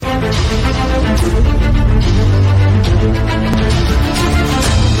Hello,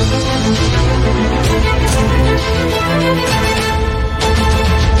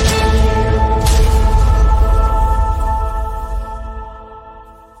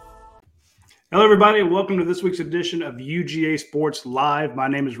 everybody, and welcome to this week's edition of UGASports Live. My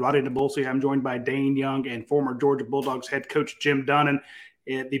name is Radi Nabulsi. I'm joined by Dayne Young and former Georgia Bulldogs head coach Jim Donnan.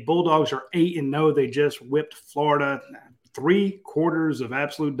 The Bulldogs are 8-0. They just whipped Florida. 3 quarters of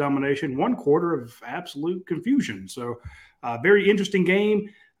absolute domination, 1 quarter of absolute confusion. So, very interesting game.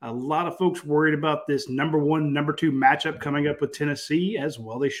 A lot of folks worried about this number 1, number 2 matchup coming up with Tennessee, as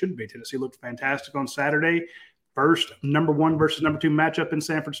well they should be. Tennessee looked fantastic on Saturday. First number 1 versus number 2 matchup in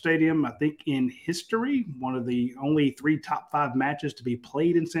Sanford Stadium, I think in history, one of the only 3 top 5 matches to be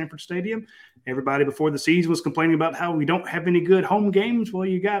played in Sanford Stadium. Everybody before the season was complaining about how we don't have any good home games. Well,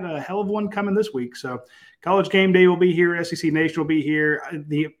 you got a hell of one coming this week. So College Game Day will be here. SEC Nation will be here.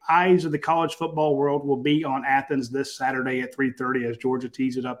 The eyes of the college football world will be on Athens this Saturday at 3:30 as Georgia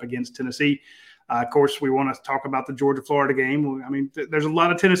tees it up against Tennessee. Of course, we want to talk about the Georgia-Florida game. I mean, there's a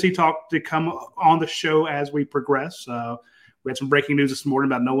lot of Tennessee talk to come on the show as we progress. We had some breaking news this morning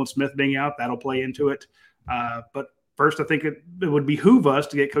about Nolan Smith being out. That'll play into it. But first, I think it would behoove us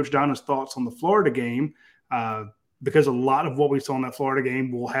to get Coach Donna's thoughts on the Florida game because a lot of what we saw in that Florida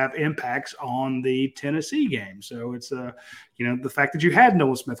game will have impacts on the Tennessee game. So it's, the fact that you had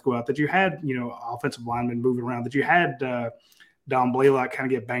Nolan Smith go out, that you had, offensive linemen moving around, that you had Don Blaylock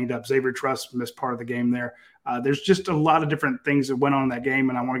kind of get banged up. Xavier Truss missed part of the game there. There's just a lot of different things that went on in that game,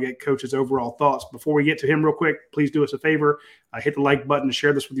 and I want to get Coach's overall thoughts. Before we get to him real quick, please do us a favor. Hit the like button,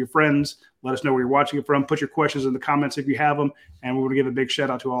 share this with your friends. Let us know where you're watching it from. Put your questions in the comments if you have them, and we want to give a big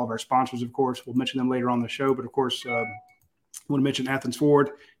shout-out to all of our sponsors, of course. We'll mention them later on the show, but, of course, I want to mention Athens Ford,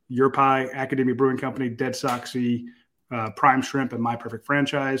 Your Pie, Academia Brewing Company, Dead Soxy, Prime Shrimp, and My Perfect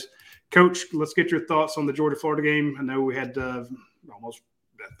Franchise. Coach, let's get your thoughts on the Georgia-Florida game. I know we had almost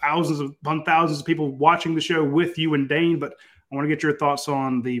thousands of people watching the show with you and Dayne, but I want to get your thoughts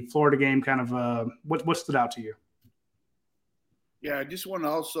on the Florida game, kind of what stood out to you. Yeah, I just want to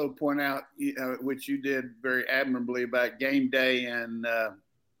also point out, which you did very admirably about Game Day and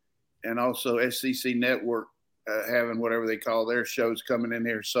also SEC Network having whatever they call their shows coming in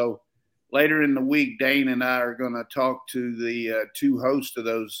here. So later in the week, Dayne and I are going to talk to the 2 hosts of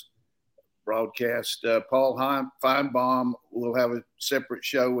those broadcast. Paul Feinbaum will have a separate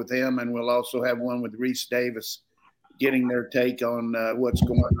show with him, and we'll also have one with Reese Davis getting their take on what's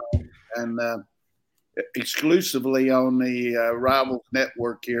going on, and exclusively on the Rivals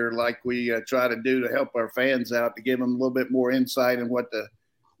Network here, like we try to do to help our fans out, to give them a little bit more insight in what the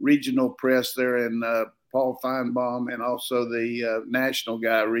regional press there and Paul Feinbaum, and also the national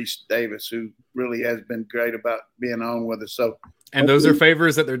guy, Reese Davis, who really has been great about being on with us. So, and those are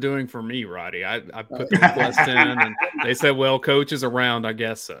favors that they're doing for me, Roddy. I put the request in, and they said, well, Coach is around, I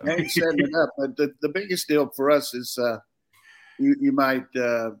guess so. They setting it up. But the biggest deal for us is you might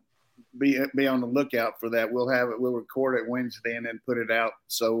be on the lookout for that. We'll record it Wednesday and then put it out.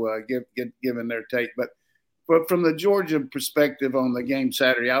 So given their take. But from the Georgia perspective on the game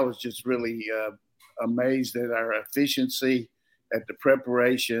Saturday, I was just really amazed at our efficiency, at the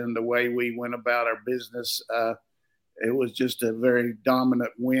preparation, the way we went about our business. It was just a very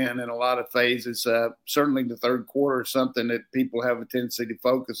dominant win in a lot of phases. Certainly the third quarter is something that people have a tendency to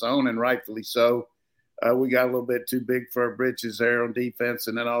focus on, and rightfully so. We got a little bit too big for our britches there on defense,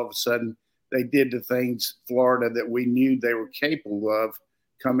 and then all of a sudden they did the things, Florida, that we knew they were capable of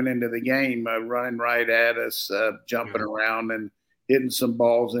coming into the game, running right at us, jumping around and hitting some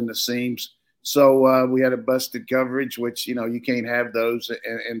balls in the seams. So we had a busted coverage, which, you can't have those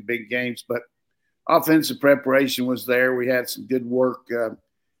in big games. But offensive preparation was there. We had some good work.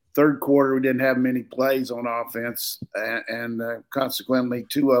 Third quarter, we didn't have many plays on offense, and consequently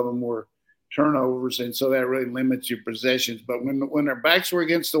 2 of them were turnovers, and so that really limits your possessions. But when our backs were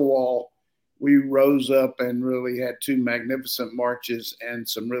against the wall, we rose up and really had 2 magnificent marches and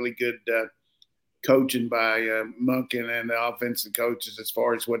some really good coaching by Munkin and the offensive coaches as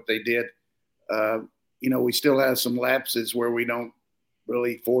far as what they did. We still have some lapses where we don't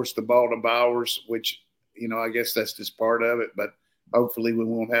really force the ball to Bowers, which, I guess that's just part of it, but hopefully we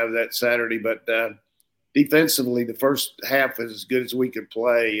won't have that Saturday. But defensively, the first half is as good as we could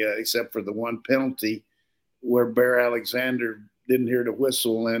play, except for the one penalty where Bear Alexander didn't hear the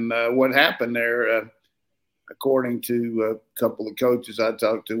whistle. And what happened there, according to a couple of coaches I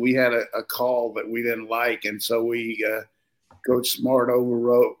talked to, we had a call that we didn't like, and so Coach Smart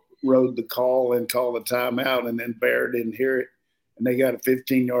overrode the call and called a timeout, and then Bear didn't hear it. And they got a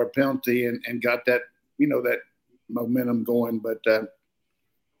 15-yard penalty and got that, that momentum going. But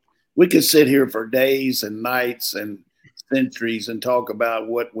we could sit here for days and nights and centuries and talk about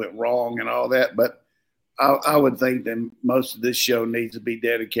what went wrong and all that. But I would think that most of this show needs to be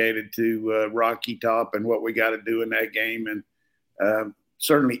dedicated to Rocky Top and what we got to do in that game. And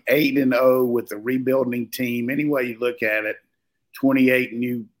certainly 8-0 with the rebuilding team. Any way you look at it, 28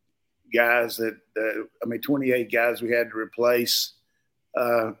 new guys 28 guys we had to replace.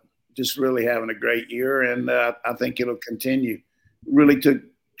 Just really having a great year, and I think it'll continue. Really took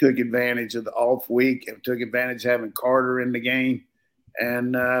advantage of the off week and took advantage of having Carter in the game,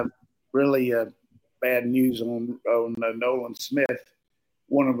 and really bad news on Nolan Smith,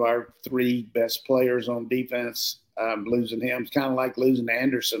 one of our 3 best players on defense. Losing him, it's kind of like losing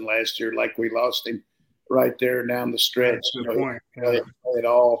Anderson last year, like we lost him right there down the stretch. That's a good point. It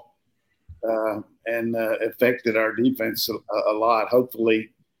all and affected our defense a lot.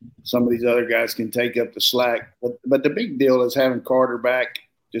 Hopefully, some of these other guys can take up the slack. But the big deal is having Carter back.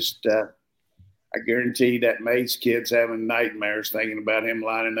 Just I guarantee that Mays kid's having nightmares thinking about him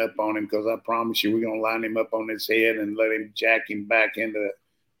lining up on him, because I promise you we're going to line him up on his head and let him jack him back into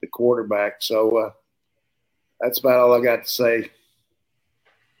the quarterback. So that's about all I got to say.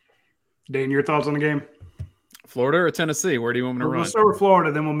 Dayne, your thoughts on the game? Florida or Tennessee? Where do you want me to run? We'll start with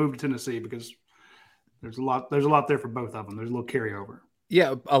Florida, then we'll move to Tennessee, because there's a lot there for both of them. There's a little carryover.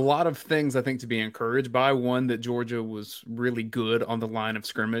 Yeah, a lot of things I think to be encouraged by. One, that Georgia was really good on the line of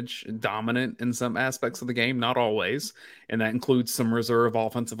scrimmage, dominant in some aspects of the game, not always. And that includes some reserve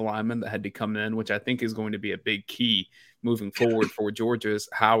offensive linemen that had to come in, which I think is going to be a big key moving forward for Georgia, is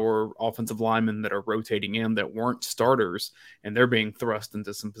how are offensive linemen that are rotating in that weren't starters, and they're being thrust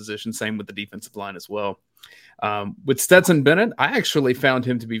into some positions. Same with the defensive line as well. With Stetson Bennett, I actually found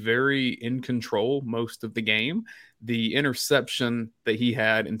him to be very in control most of the game. The interception that he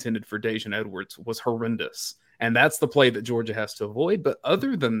had intended for Daijun Edwards was horrendous, and that's the play that Georgia has to avoid. But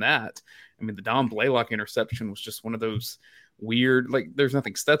other than that, I mean, the Don Blaylock interception was just one of those weird, like, there's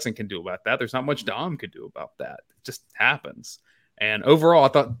nothing Stetson can do about that. There's not much Dom could do about that. It just happens. And overall, I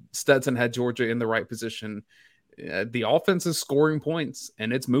thought Stetson had Georgia in the right position. The offense is scoring points,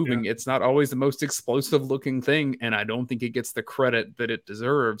 and it's moving. Yeah. It's not always the most explosive looking thing, and I don't think it gets the credit that it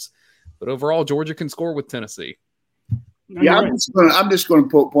deserves. But overall, Georgia can score with Tennessee. Yeah, I'm just going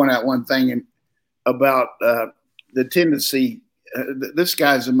to point out one thing about the Tennessee. This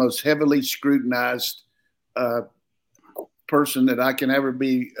guy's the most heavily scrutinized person that I can ever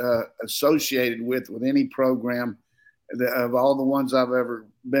be associated with any program of all the ones I've ever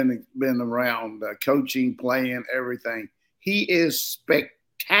been around, coaching, playing, everything. He is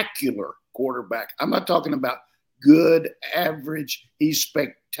spectacular quarterback. I'm not talking about good, average. He's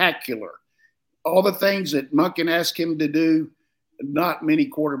spectacular. All the things that Monken asked him to do, not many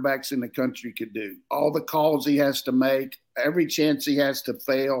quarterbacks in the country could do. All the calls he has to make, every chance he has to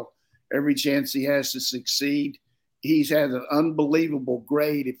fail, every chance he has to succeed. He's had an unbelievable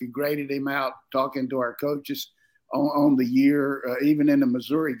grade. If you graded him out, talking to our coaches on the year, even in the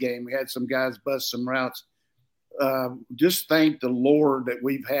Missouri game, we had some guys bust some routes. Just thank the Lord that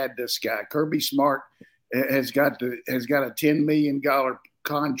we've had this guy. Kirby Smart has got a $10 million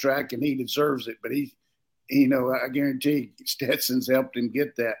contract, and he deserves it. But I guarantee Stetson's helped him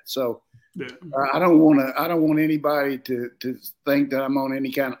get that. So I don't want anybody to think that I'm on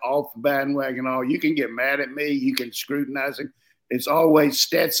any kind of off bandwagon. All you can get mad at me, you can scrutinize him. It's always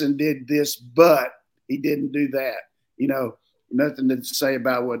Stetson did this, but he didn't do that. Nothing to say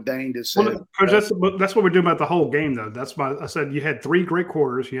about what Dayne just said. Well, Coach, that's what we're doing about the whole game, though. That's why I said you had 3 great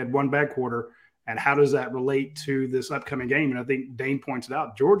quarters, you had 1 bad quarter. And how does that relate to this upcoming game? And I think Dayne points it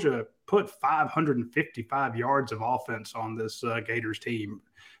out. Georgia put 555 yards of offense on this Gators team.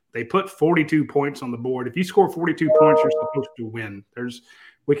 They put 42 points on the board. If you score 42 points, you're supposed to win.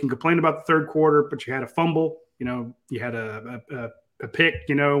 We can complain about the third quarter, but you had a fumble. You had a pick,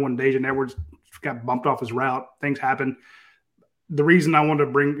 when Daijun Edwards got bumped off his route. Things happen. The reason I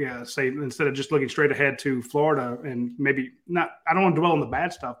wanted to say, instead of just looking straight ahead to Florida, and maybe not, I don't want to dwell on the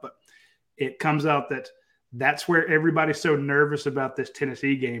bad stuff, but it comes out that's where everybody's so nervous about this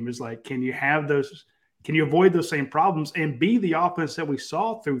Tennessee game is like, can you avoid those same problems and be the offense that we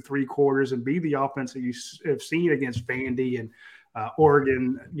saw through 3 quarters and be the offense that you have seen against Vandy and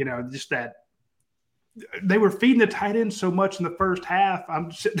Oregon, just that they were feeding the tight end so much in the first half.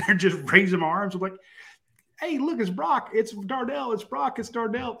 I'm sitting there just raising my arms. I'm like, hey, look, it's Brock. It's Darnell. It's Brock. It's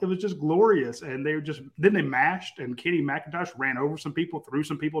Darnell. It was just glorious. And then they mashed, and Kenny McIntosh ran over some people, threw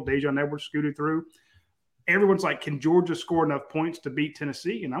some people. Daijun Edwards scooted through. Everyone's like, can Georgia score enough points to beat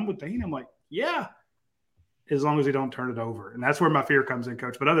Tennessee? And I'm with Dayne. I'm like, yeah, as long as they don't turn it over. And that's where my fear comes in,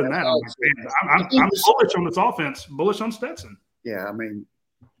 Coach. But other than that, I'm bullish on this offense, bullish on Stetson. Yeah, I mean,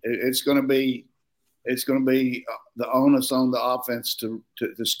 It's going to be the onus on the offense to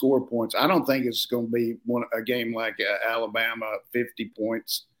score points. I don't think it's going to be a game like Alabama, 50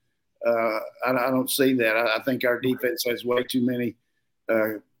 points. I don't see that. I think our defense has way too many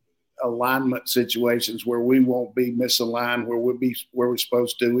alignment situations where we won't be misaligned, where we'll be where we're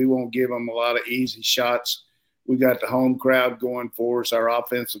supposed to. We won't give them a lot of easy shots. We got the home crowd going for us. Our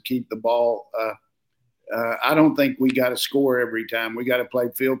offense will keep the ball. I don't think we got to score every time. We got to play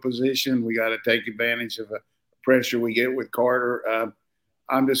field position. We got to take advantage of the pressure we get with Carter.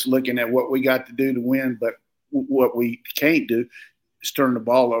 I'm just looking at what we got to do to win, but what we can't do is turn the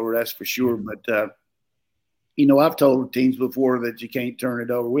ball over, that's for sure. But, I've told teams before that you can't turn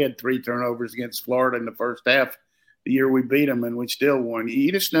it over. We had 3 turnovers against Florida in the first half the year we beat them, and we still won.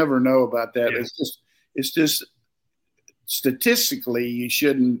 You just never know about that. Yeah. It's just statistically you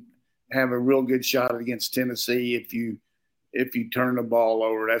shouldn't have a real good shot against Tennessee if you turn the ball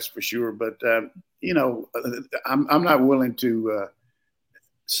over, that's for sure. But, I'm not willing to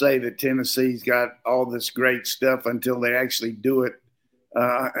say that Tennessee's got all this great stuff until they actually do it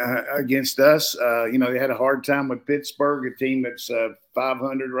against us. They had a hard time with Pittsburgh, a team that's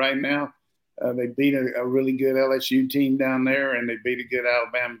 500 right now. They beat a really good LSU team down there, and they beat a good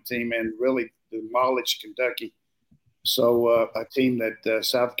Alabama team and really demolished Kentucky. So a team that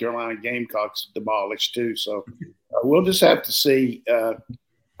South Carolina Gamecocks demolished too. So we'll just have to see.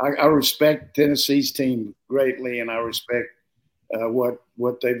 I respect Tennessee's team greatly, and I respect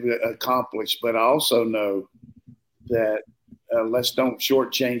what they've accomplished. But I also know that let's don't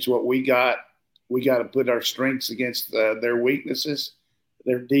shortchange what we got. We got to put our strengths against their weaknesses.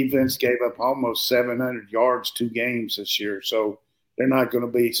 Their defense gave up almost 700 yards 2 games this year. So they're not going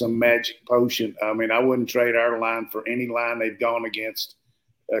to be some magic potion. I mean, I wouldn't trade our line for any line they've gone against.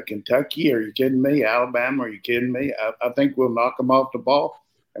 Kentucky, are you kidding me? Alabama, are you kidding me? I think we'll knock them off the ball,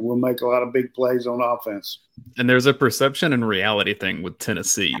 and we'll make a lot of big plays on offense. And there's a perception and reality thing with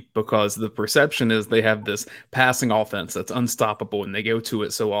Tennessee, because the perception is they have this passing offense that's unstoppable, and they go to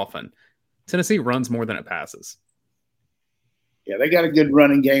it so often. Tennessee runs more than it passes. Yeah, they got a good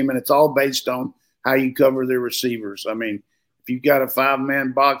running game, and it's all based on how you cover their receivers. I mean, if you've got a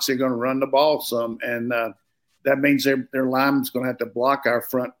 5-man box, they're going to run the ball some, and that means their lineman's going to have to block our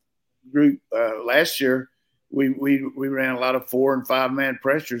front group. Last year, we ran a lot of 4- and 5-man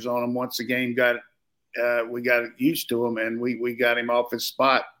pressures on them. Once the game we got used to him, and we got him off his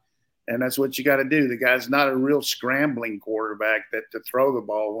spot, and that's what you got to do. The guy's not a real scrambling quarterback to throw the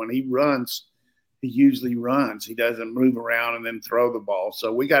ball. When he runs, he usually runs. He doesn't move around and then throw the ball.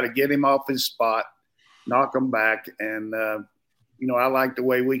 So we got to get him off his spot, knock him back, and I like the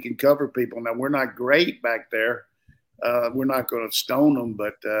way we can cover people. Now, we're not great back there. We're not going to stone them,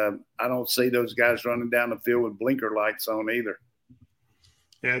 but I don't see those guys running down the field with blinker lights on either.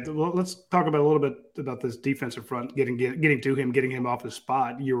 Yeah, well, let's talk about a little bit about this defensive front, getting to him, getting him off his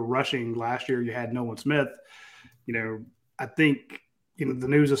spot. You were rushing last year. You had Nolan Smith. I think the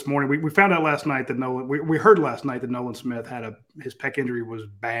news this morning. We found out last night that we heard last night that Nolan Smith had his pec injury was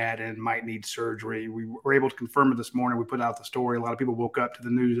bad and might need surgery. We were able to confirm it this morning. We put out the story. A lot of people woke up to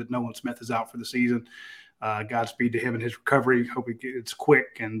the news that Nolan Smith is out for the season. Godspeed to him and his recovery. Hope it's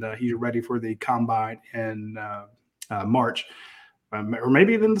quick and he's ready for the combine in March, or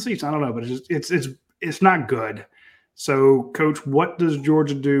maybe even the season. I don't know, but it's not good. So, Coach, what does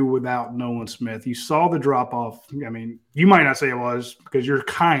Georgia do without Nolan Smith? You saw the drop-off. I mean, you might not say it was because you're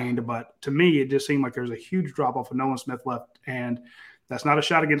kind, but to me, it just seemed like there's a huge drop-off of Nolan Smith left. And that's not a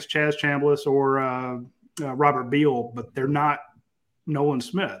shot against Chaz Chambliss or Robert Beal, but they're not Nolan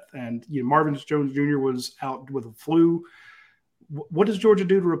Smith. And Marvin Jones Jr. was out with a flu. What does Georgia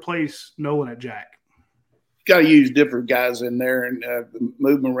do to replace Nolan at Jack? Got to use different guys in there and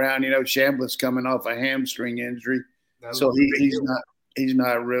move them around. Chambliss coming off a hamstring injury. So he's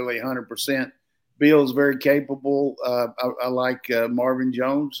not really 100%. Beal's very capable. I like Marvin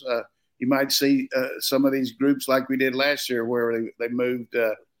Jones. You might see some of these groups like we did last year where they moved,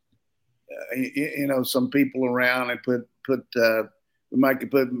 some people around and put we might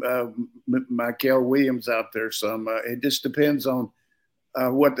could put Michael Williams out there some. It just depends on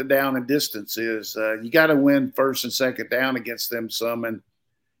what the down and distance is. You got to win first and second down against them some and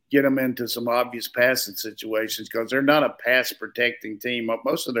get them into some obvious passing situations because they're not a pass protecting team.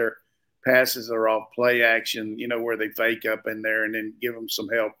 Most of their passes are off play action, where they fake up in there and then give them some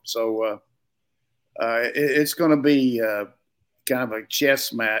help. So it's going to be kind of a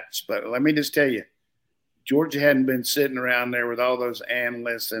chess match. But let me just tell you, Georgia hadn't been sitting around there with all those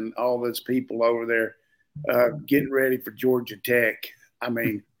analysts and all those people over there getting ready for Georgia Tech. I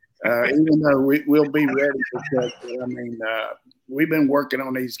mean, even though we'll be ready for Tech, we've been working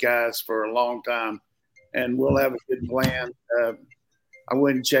on these guys for a long time, and we'll have a good plan. I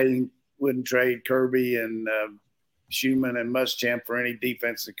wouldn't trade Kirby and Schumann and Muschamp for any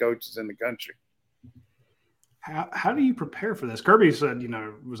defensive coaches in the country. How do you prepare for this? Kirby said,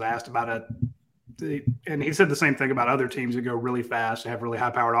 was asked about it, and he said the same thing about other teams that go really fast, have really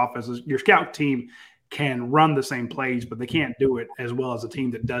high-powered offenses. Your scout team can run the same plays, but they can't do it as well as a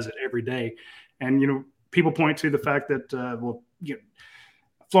team that does it every day. And, people point to the fact that,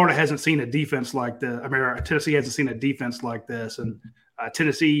 Florida hasn't seen a defense like Tennessee hasn't seen a defense like this. And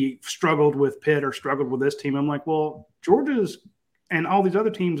Tennessee struggled with Pitt or struggled with this team. I'm like, well, Georgia's and all these other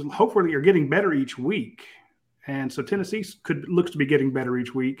teams hopefully are getting better each week. And so Tennessee looks to be getting better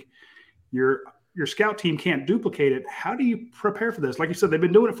each week. Your scout team can't duplicate it. How do you prepare for this? Like you said, they've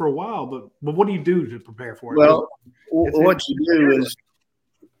been doing it for a while, but what do you do to prepare for it? Well, what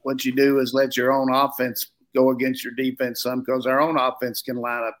you do is let your own offense go against your defense some, because our own offense can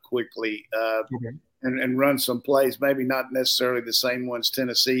line up quickly and run some plays, maybe not necessarily the same ones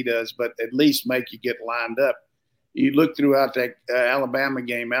Tennessee does, but at least make you get lined up. You look throughout that Alabama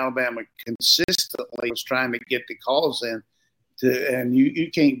game, Alabama consistently was trying to get the calls in, and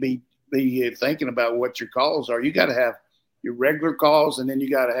you can't be thinking about what your calls are. You got to have your regular calls, and then you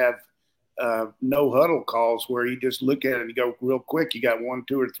got to have no huddle calls where you just look at it and you go real quick. You got 1,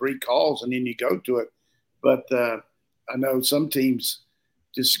 2, or 3 calls, and then you go to it. But I know some teams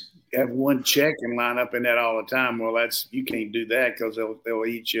just have one check and line up in that all the time. Well, you can't do that because they'll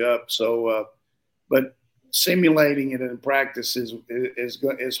eat you up. So, but simulating it in practice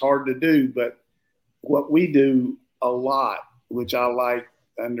is hard to do. But what we do a lot, which I like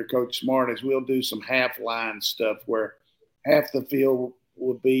under Coach Smart, is we'll do some half line stuff where half the field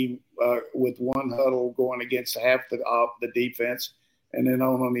will be with one huddle going against half the defense, and then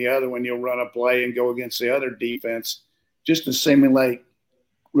on the other one you'll run a play and go against the other defense, just to simulate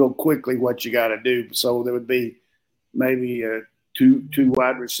real quickly what you got to do. So there would be maybe two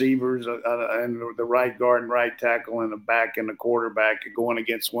wide receivers and the right guard and right tackle and the back and the quarterback going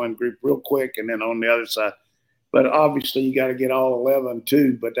against one group real quick, and then on the other side. But obviously you got to get all 11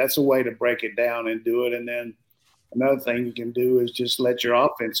 too, but that's a way to break it down and do it. And then another thing you can do is just let your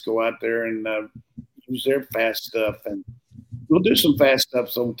offense go out there and use their fast stuff. And we'll do some fast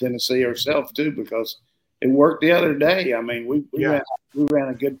stuff on Tennessee ourselves too, because it worked the other day. I mean, we ran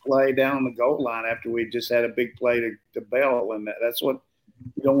a good play down on the goal line after we just had a big play to Bell, and that's what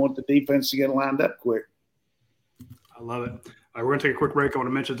you don't want the defense to get lined up quick. I love it. We're going to take a quick break. I want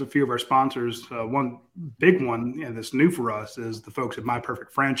to mention a few of our sponsors. One big one, and that's new for us, is the folks at My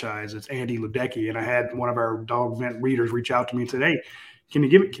Perfect Franchise. It's Andy Ludecky, and I had one of our DawgVent readers reach out to me today. Can you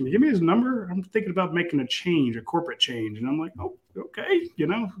give me his number? I'm thinking about making a corporate change. And I'm like, oh, okay.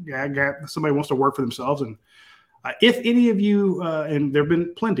 I got somebody wants to work for themselves. And if any of you, and there have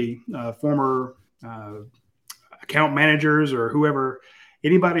been plenty, former account managers or whoever,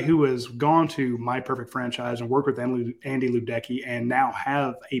 anybody who has gone to My Perfect Franchise and worked with Andy Ludecky and now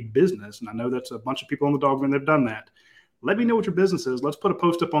have a business, and I know that's a bunch of people on the DawgVent that have done that, let me know what your business is. Let's put a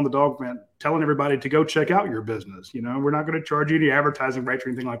post up on the DawgVent telling everybody to go check out your business. We're not going to charge you any advertising rates or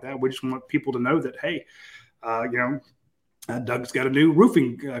anything like that. We just want people to know that, hey, Doug's got a new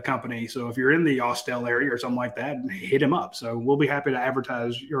roofing company. So if you're in the Austell area or something like that, hit him up. So we'll be happy to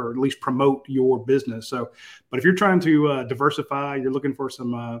advertise or at least promote your business. So, but if you're trying to diversify, you're looking for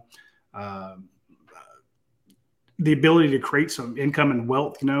some the ability to create some income and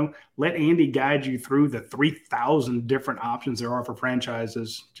wealth, let Andy guide you through the 3,000 different options there are for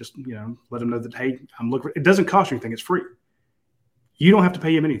franchises. Just, let him know that, hey, I'm looking. It doesn't cost you anything. It's free. You don't have to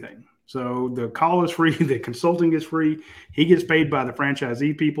pay him anything. So the call is free. The consulting is free. He gets paid by the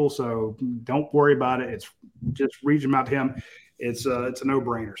franchisee people. So don't worry about it. It's just reach him out to him. It's a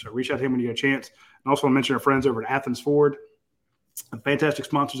no-brainer. So reach out to him when you get a chance. And also want to mention our friends over at Athens Ford, fantastic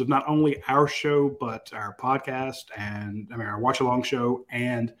sponsors of not only our show, but our podcast and our watch-along show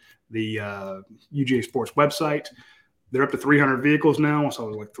and the UGASports website. They're up to 300 vehicles now. So it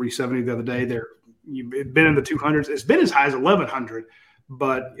was like 370 the other day. It's been in the 200s. It's been as high as 1,100.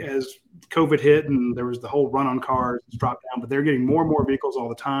 But as COVID hit and there was the whole run on cars, it's dropped down. But they're getting more and more vehicles all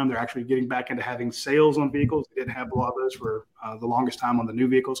the time. They're actually getting back into having sales on vehicles. They didn't have a lot of those for the longest time on the new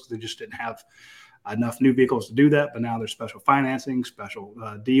vehicles because they just didn't have enough new vehicles to do that. But now there's special financing, special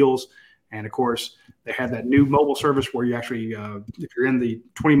deals. And, of course, they have that new mobile service where you actually, if you're in the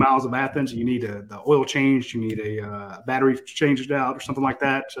 20 miles of Athens, you need the oil changed, you need a battery changed out or something like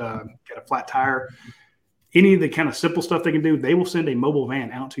that, get a flat tire. Any of the kind of simple stuff they can do, they will send a mobile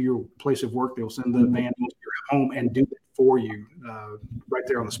van out to your place of work. They'll send the van to your home and do it for you right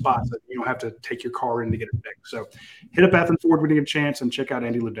there on the spot, so you don't have to take your car in to get it fixed. So hit up Athens Ford when you get a chance and check out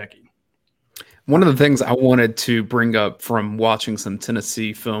Andy Ledecky. One of the things I wanted to bring up from watching some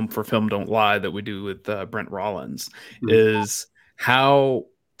Tennessee film for Film Don't Lie that we do with Brent Rollins is how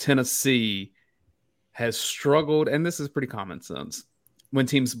Tennessee has struggled, and this is pretty common sense, when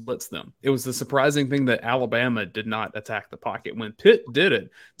teams blitz them. It was the surprising thing that Alabama did not attack the pocket. When Pitt did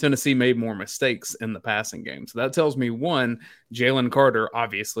it, Tennessee made more mistakes in the passing game. So that tells me, one, Jalen Carter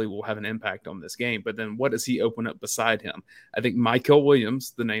obviously will have an impact on this game, but then what does he open up beside him? I think Michael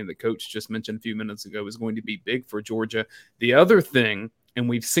Williams, the name that Coach just mentioned a few minutes ago, is going to be big for Georgia. The other thing, and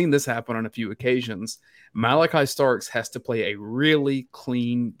we've seen this happen on a few occasions, Malachi Starks has to play a really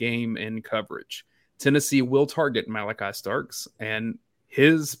clean game in coverage. Tennessee will target Malachi Starks, and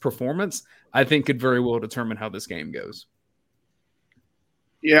his performance, I think, could very well determine how this game goes.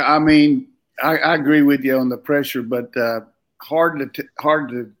 Yeah, I mean, I agree with you on the pressure, but hard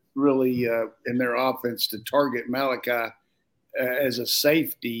to really in their offense to target Malachi as a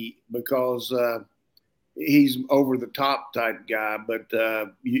safety because he's over the top type guy. But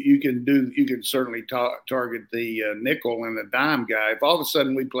you can certainly target the nickel and the dime guy. If all of a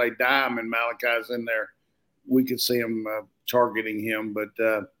sudden we play dime and Malachi's in there, we could see him targeting him, but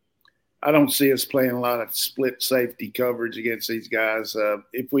I don't see us playing a lot of split safety coverage against these guys.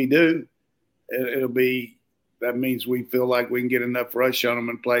 If we do, that means we feel like we can get enough rush on them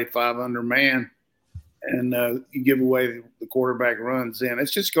and play 500 man, and you give away the quarterback runs in.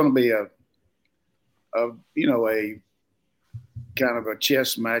 It's just going to be a kind of a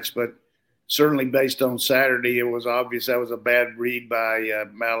chess match, but certainly based on Saturday, it was obvious that was a bad read by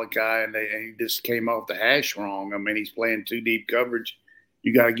Malachi, and he just came off the hash wrong. I mean, he's playing too deep coverage.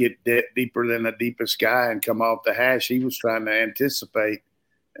 You got to get deeper than the deepest guy and come off the hash. He was trying to anticipate,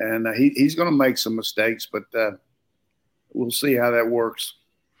 and he's going to make some mistakes, but we'll see how that works.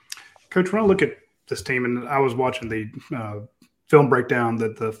 Coach, when I look at this team, and I was watching the film breakdown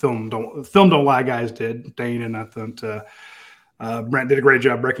that the Film Don't Lie guys did, Dayne and I thought Brent did a great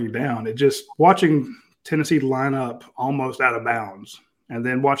job breaking it down. It just watching Tennessee line up almost out of bounds and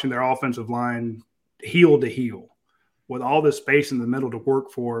then watching their offensive line heel to heel with all this space in the middle to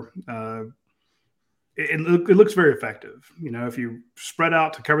work for. It looks very effective. You know, if you spread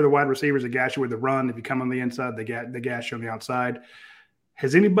out to cover the wide receivers, they gash you with the run. If you come on the inside, they gash you on the outside.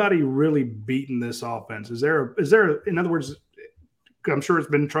 Has anybody really beaten this offense? Is there, in other words, I'm sure it's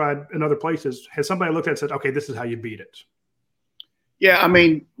been tried in other places. Has somebody looked at it and said, okay, this is how you beat it? Yeah, I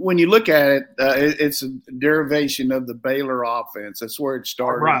mean, when you look at it, it's a derivation of the Baylor offense. That's where it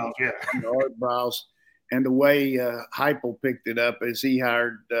started. Art Briles. And the way Heupel picked it up is he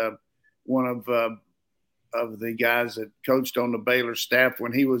hired one of the guys that coached on the Baylor staff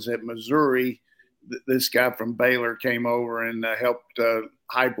when he was at Missouri. This guy from Baylor came over and helped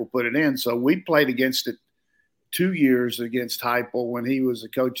Heupel put it in. So we played against it 2 years against Heupel when he was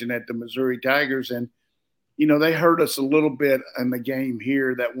coaching at the Missouri Tigers. And you know, they hurt us a little bit in the game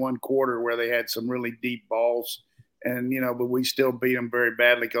here, that one quarter where they had some really deep balls. And, you know, but we still beat them very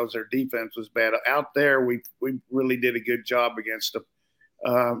badly because their defense was bad. Out there, we really did a good job against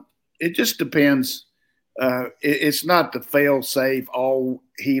them. It just depends. It's not the fail-safe,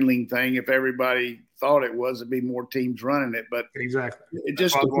 all-healing thing. If everybody thought it was, it'd be more teams running it. But exactly. It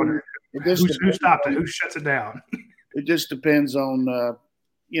just depends. Who stopped it? Who shuts it down? It just depends on,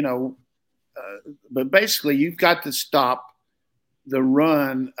 but basically you've got to stop the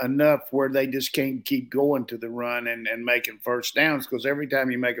run enough where they just can't keep going to the run and making first downs, because every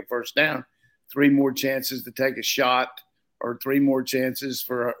time you make a first down, 3 more chances to take a shot or 3 more chances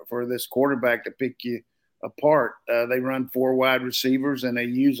for this quarterback to pick you apart. They run 4 wide receivers and they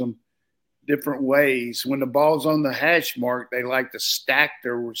use them different ways. When the ball's on the hash mark, they like to stack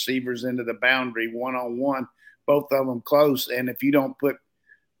their receivers into the boundary one-on-one, both of them close. And if you don't put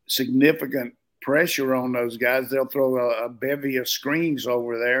significant pressure on those guys, they'll throw a bevy of screens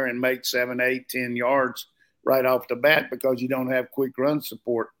over there and make 7, 8, 10 yards right off the bat because you don't have quick run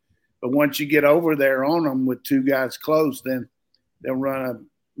support. But once you get over there on them with 2 guys close, then they'll run a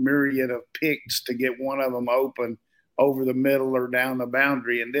myriad of picks to get one of them open over the middle or down the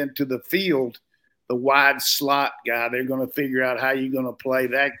boundary. And then to the field, the wide slot guy, they're going to figure out how you're going to play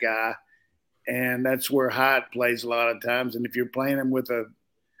that guy. And that's where Hyatt plays a lot of times. And if you're playing him with a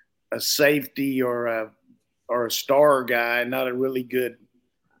safety or a star guy, not a really good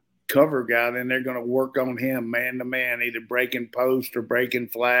cover guy, then they're going to work on him man to man, either breaking post or breaking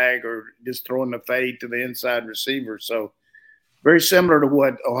flag or just throwing the fade to the inside receiver. So very similar to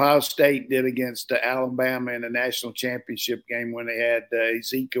what Ohio State did against Alabama in the national championship game when they had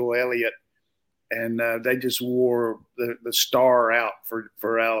Ezekiel Elliott and they just wore the star out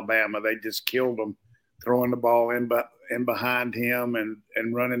for Alabama. They just killed them, throwing the ball in behind him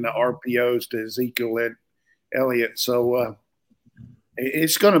and running the RPOs to Ezekiel Elliott. So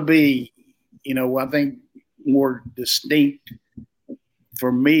it's going to be, I think more distinct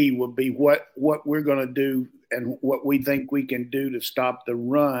for me would be what we're going to do and what we think we can do to stop the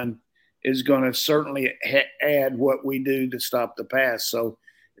run is going to certainly add what we do to stop the pass. So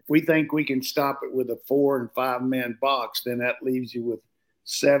if we think we can stop it with a 4 and 5 man box, then that leaves you with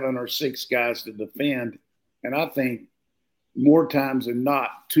 7 or 6 guys to defend. And I think more times than not,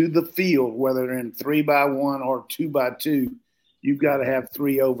 to the field, whether they're in 3-by-1 or 2-by-2, you've got to have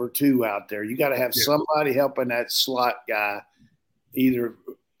 3 over 2 out there. You got to have somebody helping that slot guy, either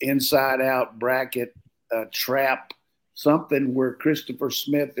inside out, bracket, trap, something where Christopher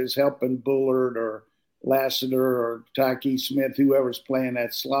Smith is helping Bullard or Lassiter or Tyke Smith, whoever's playing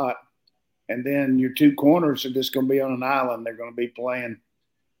that slot. And then your 2 corners are just going to be on an island. They're going to be playing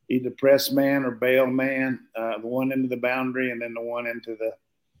either press man or bail man, the one into the boundary and then the one into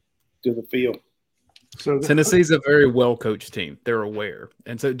the field. So Tennessee's a very well-coached team. They're aware.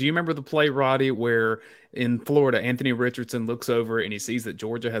 And so do you remember the play, Roddy, where in Florida, Anthony Richardson looks over and he sees that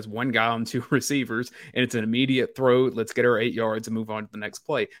Georgia has 1 guy on 2 receivers, and it's an immediate throw. Let's get our 8 yards and move on to the next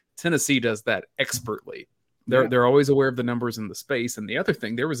play. Tennessee does that expertly. They're always aware of the numbers in the space. And the other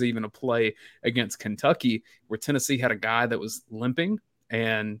thing, there was even a play against Kentucky where Tennessee had a guy that was limping,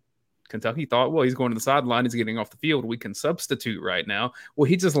 and Kentucky thought, well, he's going to the sideline. He's getting off the field. We can substitute right now. Well,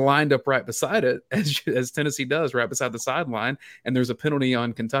 he just lined up right beside it, as Tennessee does, right beside the sideline. And there's a penalty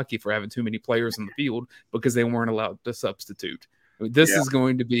on Kentucky for having too many players in the field because they weren't allowed to substitute. This is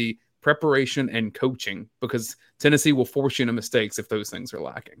going to be preparation and coaching, because Tennessee will force you into mistakes if those things are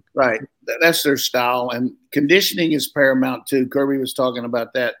lacking. Right. That's their style. And conditioning is paramount too. Kirby was talking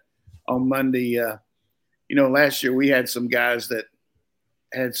about that on Monday. Last year we had some guys that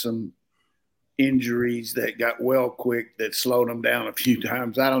had some injuries that got well quick that slowed them down a few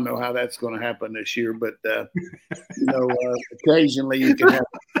times. I don't know how that's going to happen this year, but occasionally you can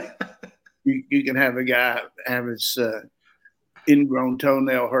have a guy have his ingrown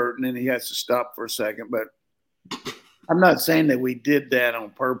toenail hurt and then he has to stop for a second. But I'm not saying that we did that on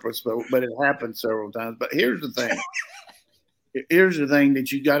purpose, but it happened several times. But here's the thing. Here's the thing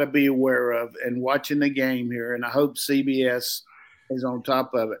that you got to be aware of, and watching the game here, and I hope CBS is on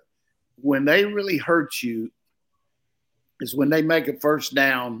top of it. When they really hurt you is when they make a first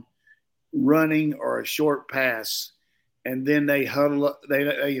down running or a short pass, and then they huddle up,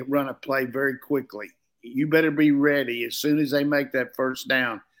 they run a play very quickly. You better be ready. As soon as they make that first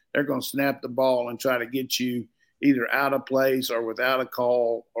down, they're going to snap the ball and try to get you either out of place or without a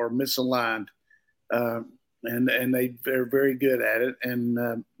call or misaligned. And they're very good at it.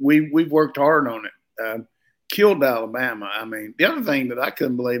 And we've worked hard on it. Killed Alabama. I mean, the other thing that I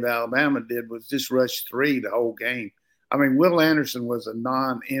couldn't believe Alabama did was just rush 3 the whole game. I mean, Will Anderson was a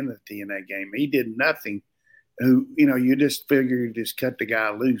non-entity in that game. He did nothing. You just figure you just cut the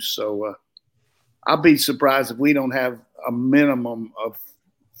guy loose. So I'll be surprised if we don't have a minimum of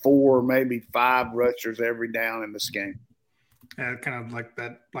 4, maybe 5 rushers every down in this game. Kind of like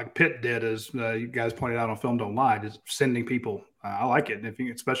that, like Pitt did, as you guys pointed out on Film Don't Lie, just sending people. I like it,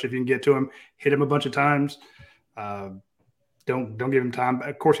 especially if you can get to him, hit him a bunch of times. Don't give him time.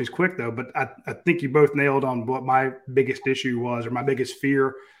 Of course, he's quick though. But I think you both nailed on what my biggest issue was, or my biggest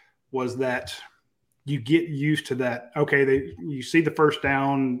fear was, that you get used to that. Okay, you see the first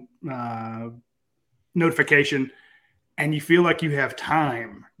down notification, and you feel like you have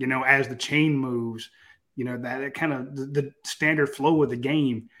time. As the chain moves. That it kind of the standard flow of the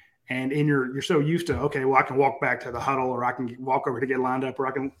game, and you're so used to, okay, well, I can walk back to the huddle, or I can walk over to get lined up, or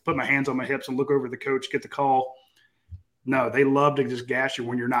I can put my hands on my hips and look over the coach, get the call. No, they love to just gash you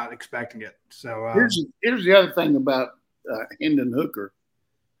when you're not expecting it. So here's the other thing about Hendon Hooker.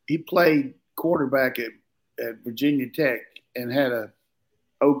 He played quarterback at Virginia Tech and had a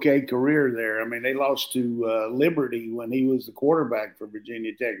okay career there. I mean, they lost to Liberty when he was the quarterback for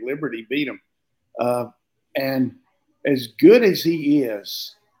Virginia Tech. Liberty beat him. And as good as he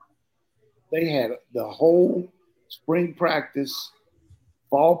is, they had the whole spring practice,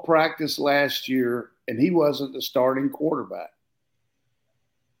 fall practice last year, and he wasn't the starting quarterback.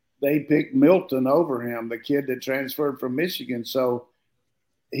 They picked Milton over him, the kid that transferred from Michigan. So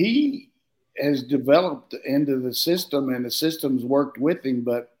he has developed into the system, and the system's worked with him.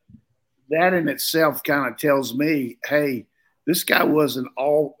 But that in itself kind of tells me, hey, this guy wasn't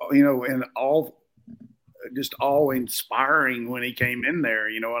just all inspiring when he came in there.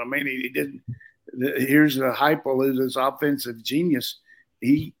 You know what I mean? He didn't. Here's a Heupel, who's this offensive genius.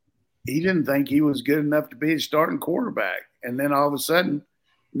 He he didn't think he was good enough to be a starting quarterback. And then all of a sudden,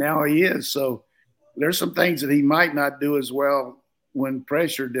 now he is. So there's some things that he might not do as well when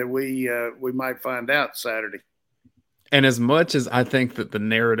pressured that we might find out Saturday. And as much as I think that the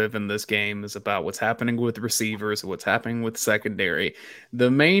narrative in this game is about what's happening with receivers, what's happening with secondary, the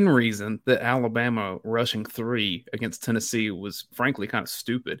main reason that Alabama rushing 3 against Tennessee was frankly kind of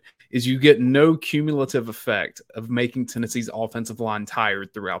stupid is you get no cumulative effect of making Tennessee's offensive line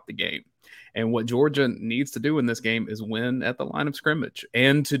tired throughout the game. And what Georgia needs to do in this game is win at the line of scrimmage.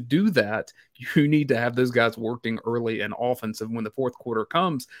 And to do that, you need to have those guys working early and offensive. When the fourth quarter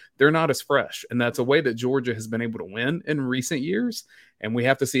comes, they're not as fresh. And that's a way that Georgia has been able to win in recent years. And we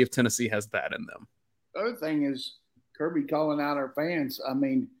have to see if Tennessee has that in them. The other thing is Kirby calling out our fans. I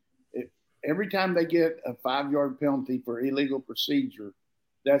mean, every time they get a 5-yard penalty for illegal procedure,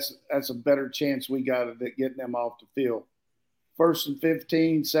 that's a better chance we got of getting them off the field. 1st and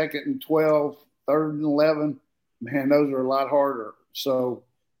 15, 2nd and 12, 3rd and 11, man, those are a lot harder. So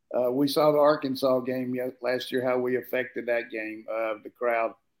we saw the Arkansas game last year, how we affected that game, the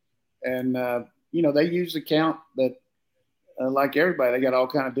crowd. And, they use the count that, like everybody, they got all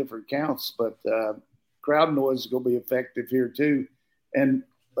kind of different counts, but crowd noise is going to be effective here too. And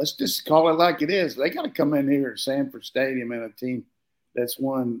let's just call it like it is. They got to come in here at Sanford Stadium and a team that's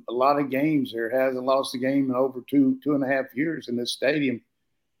won a lot of games here, hasn't lost a game in over 2.5 years in this stadium.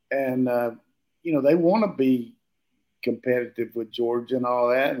 And, they want to be competitive with Georgia and all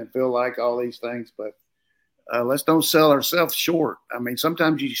that and feel like all these things. But let's don't sell ourselves short. I mean,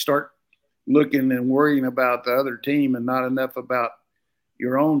 sometimes you start looking and worrying about the other team and not enough about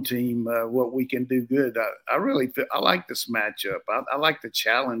your own team, what we can do good. I really I like this matchup. I like the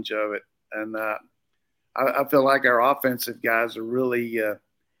challenge of it. And, I feel like our offensive guys are really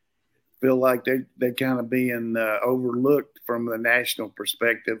feel like they're kind of being overlooked from the national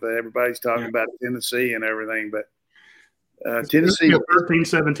perspective. Everybody's talking about Tennessee and everything, but Tennessee – a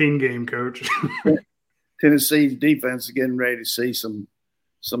 13-17 game, Coach. Tennessee's defense is getting ready to see some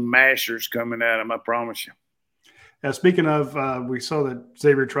mashers coming at them, I promise you. Speaking of, we saw that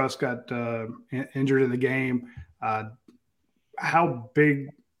Xavier Truss got injured in the game. How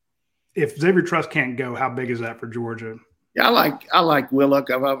big – if Xavier Truss can't go, how big is that for Georgia? Yeah, I like Willock.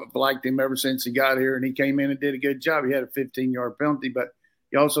 I've liked him ever since he got here, and he came in and did a good job. He had a 15-yard penalty, but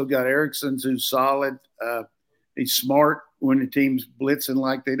you also got Erickson, who's solid. He's smart when the team's blitzing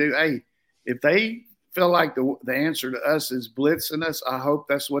like they do. Hey, if they feel like the answer to us is blitzing us, I hope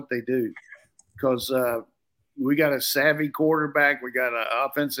that's what they do, because we got a savvy quarterback. We got an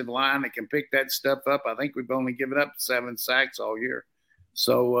offensive line that can pick that stuff up. I think we've only given up 7 sacks all year.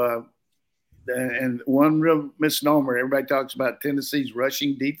 So and one real misnomer, everybody talks about Tennessee's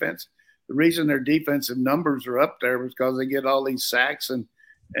rushing defense. The reason their defensive numbers are up there is because they get all these sacks and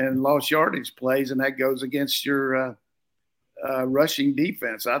lost yardage plays, and that goes against your rushing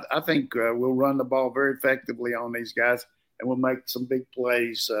defense. I think we'll run the ball very effectively on these guys, and we'll make some big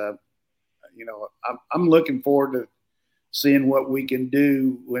plays. I'm looking forward to seeing what we can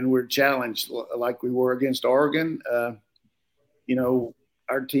do when we're challenged like we were against Oregon.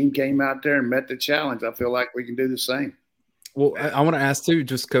 Our team came out there and met the challenge. I feel like we can do the same. Well, I want to ask too,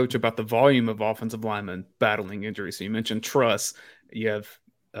 just Coach, about the volume of offensive linemen battling injuries. So you mentioned Truss. You have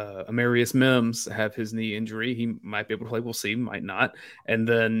Amarius Mims have his knee injury. He might be able to play. We'll see. Might not. And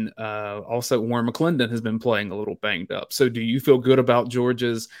then also Warren McClendon has been playing a little banged up. So do you feel good about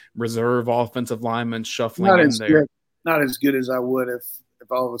Georgia's reserve offensive linemen shuffling in there? Not as good as I would if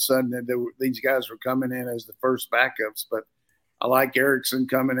all of a sudden these guys were coming in as the first backups, but I like Erickson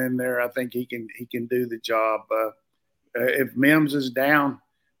coming in there. I think he can do the job. If Mims is down,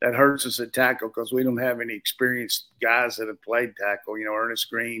 that hurts us at tackle because we don't have any experienced guys that have played tackle. Ernest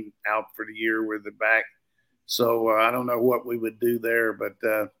Green out for the year with the back. So I don't know what we would do there, but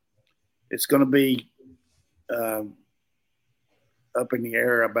it's going to be up in the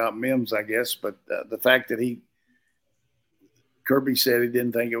air about Mims, I guess. But the fact that Kirby said he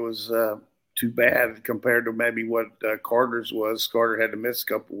didn't think it was too bad compared to maybe what Carter's was. Carter had to miss a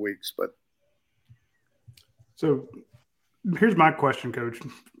couple of weeks, but. So here's my question, Coach.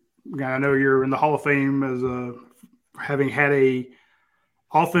 I know you're in the Hall of Fame as having had a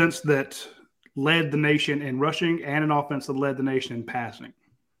offense that led the nation in rushing and an offense that led the nation in passing.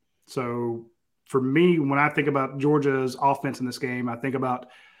 So for me, when I think about Georgia's offense in this game, I think about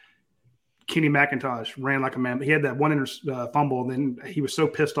Kenny McIntosh ran like a man. He had that one fumble, and then he was so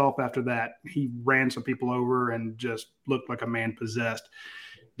pissed off after that. He ran some people over and just looked like a man possessed.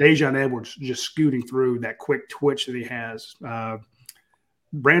 Dajon Edwards just scooting through that quick twitch that he has.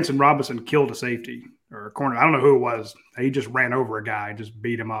 Branson Robinson killed a safety. or a corner. I don't know who it was. He just ran over a guy and just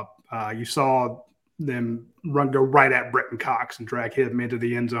beat him up. You saw them go right at Brenton Cox and drag him into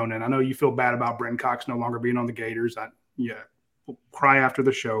the end zone. And I know you feel bad about Brenton Cox no longer being on the Gators. We'll cry after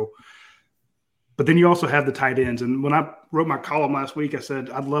the show. But then you also have the tight ends. And when I wrote my column last week, I said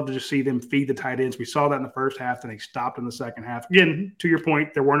I'd love to just see them feed the tight ends. We saw that in the first half, and they stopped in the second half. Again, to your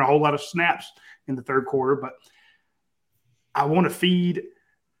point, there weren't a whole lot of snaps in the third quarter, but I want to feed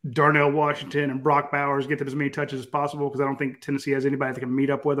Darnell Washington and Brock Bowers, get them as many touches as possible, because I don't think Tennessee has anybody that can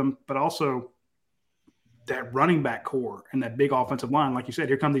meet up with them. But also that running back core and that big offensive line, like you said,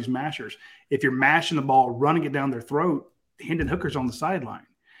 here come these mashers. If you're mashing the ball, running it down their throat, Hendon Hooker's on the sideline.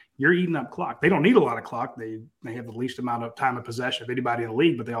 You're eating up clock. They don't need a lot of clock. They have the least amount of time of possession of anybody in the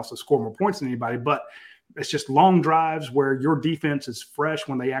league, but they also score more points than anybody. But it's just long drives where your defense is fresh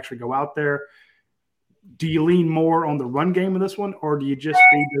when they actually go out there. Do you lean more on the run game of this one, or do you just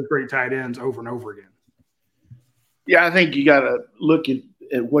feed those great tight ends over and over again? Yeah, I think you got to look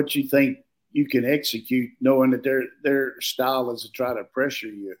at what you think you can execute, knowing that their style is to try to pressure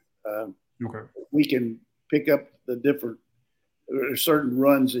you. Okay. We can pick up the different – there's certain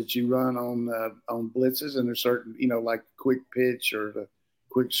runs that you run on blitzes, and there's certain, like quick pitch or the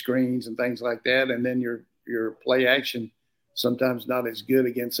quick screens and things like that. And then your play action sometimes not as good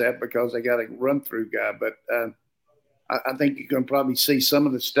against that because they got a run through guy. But I think you can probably see some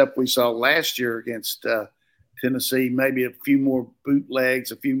of the stuff we saw last year against Tennessee, maybe a few more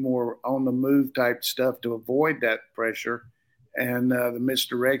bootlegs, a few more on the move type stuff to avoid that pressure. And the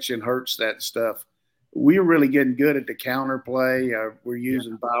misdirection hurts that stuff. We're really getting good at the counter play. We're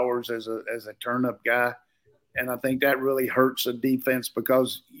using Bowers as a turn-up guy, and I think that really hurts the defense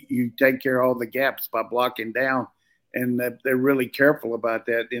because you take care of all the gaps by blocking down, and they're really careful about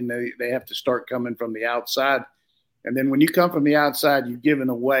that. And they have to start coming from the outside, and then when you come from the outside, you're giving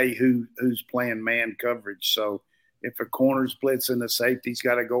away who's playing man coverage. So if a corner's blitzing, the safety's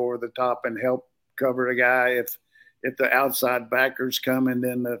got to go over the top and help cover the guy. If the outside backer's coming,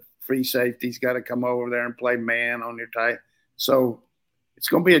 then the free safety's got to come over there and play man on your tight. So it's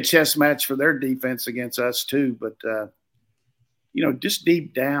going to be a chess match for their defense against us too. But, just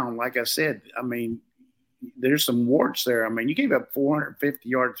deep down, like I said, I mean, there's some warts there. I mean, you gave up 450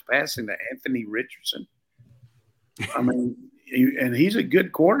 yards passing to Anthony Richardson. I mean, and he's a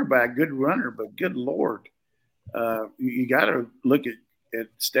good quarterback, good runner, but good Lord. You got to look at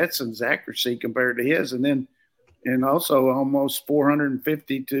Stetson's accuracy compared to his, and also almost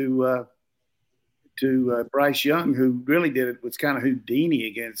 450 to Bryce Young, who really did it, was kind of Houdini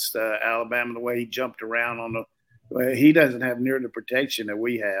against Alabama, the way he jumped around he doesn't have near the protection that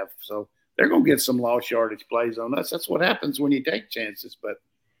we have. So they're going to get some lost yardage plays on us. That's what happens when you take chances. But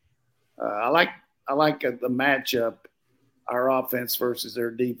I like the matchup, our offense versus their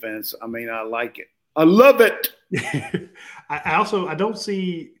defense. I mean, I like it. I love it. I don't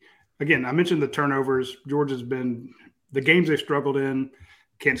see. Again, I mentioned the turnovers. Georgia's been the games they struggled in,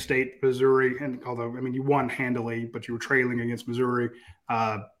 Kent State, Missouri, and although, I mean, you won handily, but you were trailing against Missouri.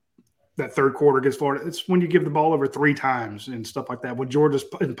 That third quarter against Florida, it's when you give the ball over 3 times and stuff like that. When Georgia's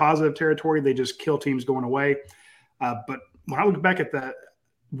in positive territory, they just kill teams going away. But when I look back at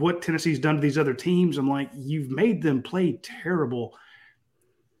what Tennessee's done to these other teams, I'm like, you've made them play terrible.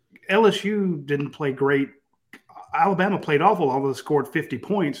 LSU didn't play great. Alabama played awful, although they scored 50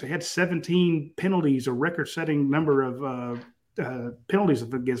 points. They had 17 penalties, a record-setting number of penalties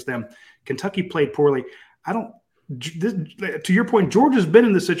against them. Kentucky played poorly. To your point, Georgia's been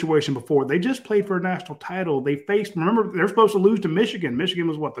in this situation before. They just played for a national title. Remember, they're supposed to lose to Michigan. Michigan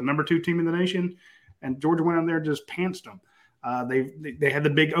was the number 2 team in the nation, and Georgia went out there and just pantsed them. They had the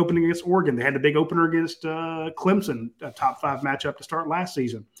big opening against Oregon. They had the big opener against Clemson, a top 5 matchup to start last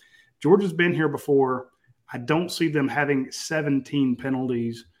season. Georgia's been here before. I don't see them having 17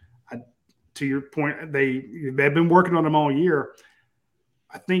 penalties. To your point, they've been working on them all year.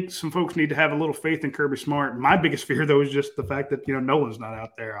 I think some folks need to have a little faith in Kirby Smart. My biggest fear, though, is just the fact that Nolan's not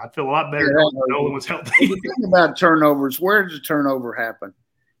out there. I'd feel a lot better if Nolan was healthy. The thing about turnovers, where does the turnover happen?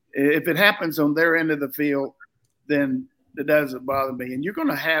 If it happens on their end of the field, then it doesn't bother me. And you're going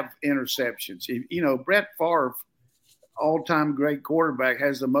to have interceptions. Brett Favre, all-time great quarterback,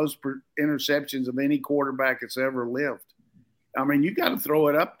 has the most interceptions of any quarterback that's ever lived. I mean, you got to throw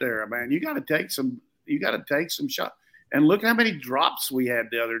it up there, man. You got to take some shots. And look how many drops we had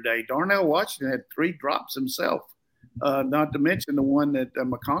the other day. Darnell Washington had 3 drops himself, not to mention the one that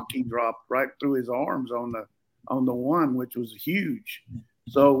McConkey dropped right through his arms on the one, which was huge.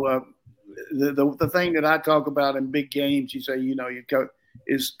 So the thing that I talk about in big games, you say,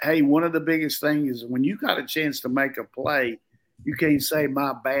 is, hey, one of the biggest things is when you got a chance to make a play, you can't say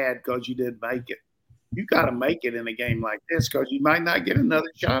my bad because you didn't make it. you got to make it in a game like this because you might not get another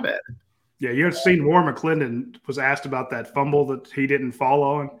shot at it. Yeah, you have seen Warren McClendon was asked about that fumble that he didn't fall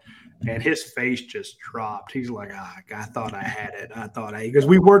on, and his face just dropped. He's like, I thought I had it. Because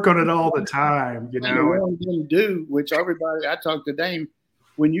we work on it all the time, you know. One thing to do, which everybody, I talked to Dayne,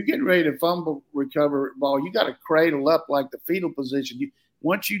 when you're getting ready to fumble recover ball, you got to cradle up like the fetal position.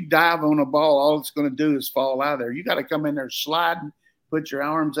 Once you dive on a ball, all it's going to do is fall out of there. You got to come in there sliding, put your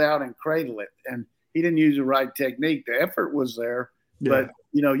arms out and cradle it. And he didn't use the right technique. The effort was there, but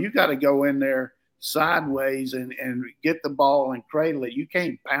you got to go in there sideways and get the ball and cradle it. You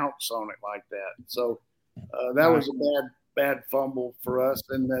can't pounce on it like that. So that was a bad fumble for us,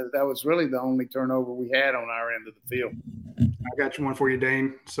 and that was really the only turnover we had on our end of the field. I got you one for you,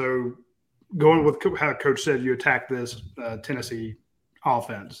 Dayne. So going with how Coach said you attack this Tennessee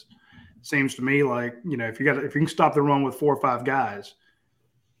offense, seems to me like, if you can stop the run with 4 or 5 guys,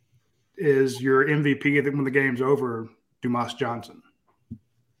 is your MVP when the game's over Dumas Johnson?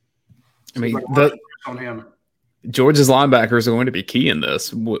 I mean, on him. Georgia's linebackers are going to be key in this,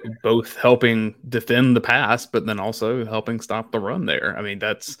 both helping defend the pass, but then also helping stop the run there. I mean,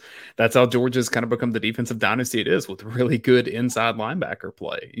 that's how Georgia's kind of become the defensive dynasty it is, with really good inside linebacker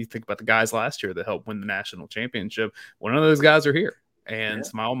play. You think about the guys last year that helped win the national championship. One of those guys are here, and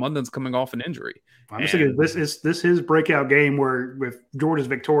Smile Munden's coming off an injury. I'm just thinking this his breakout game where with Georgia's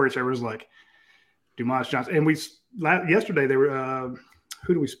victorious, there was like Dumas Johnson. And yesterday they were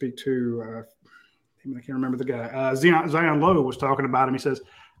who do we speak to? I can't remember the guy. Zion Lowe was talking about him. He says,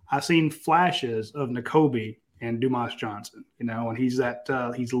 I've seen flashes of Nakobe and Dumas Johnson, and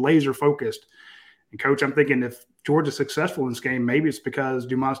he's laser focused. And Coach, I'm thinking if Georgia's successful in this game, maybe it's because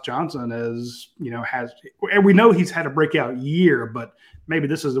Dumas Johnson and we know he's had a breakout year, but maybe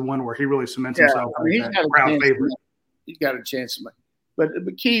this is the one where he really cements himself. I mean, he's got a chance to make. But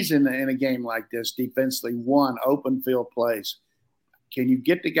the keys in a game like this, defensively, one, open field plays. Can you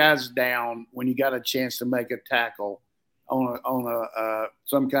get the guys down when you got a chance to make a tackle on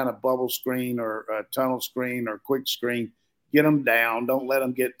some kind of bubble screen or a tunnel screen or quick screen? Get them down. Don't let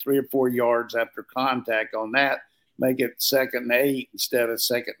them get 3 or 4 yards after contact on that. Make it 2nd and 8 instead of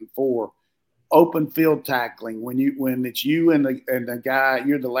 2nd and 4. Open field tackling when it's you and the guy,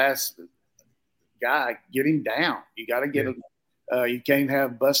 you're the last guy. Get him down. You got to get him. You can't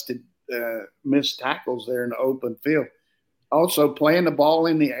have busted missed tackles there in the open field. Also, playing the ball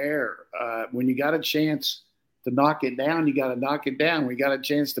in the air. When you got a chance to knock it down, you got to knock it down. We got a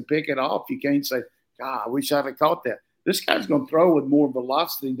chance to pick it off. You can't say, God, I wish I'd have caught that. This guy's going to throw with more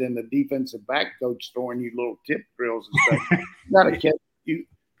velocity than the defensive back coach throwing you little tip drills and stuff. You got to catch you.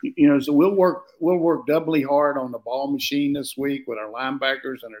 So we'll work doubly hard on the ball machine this week with our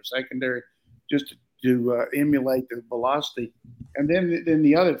linebackers and our secondary just to emulate the velocity. And then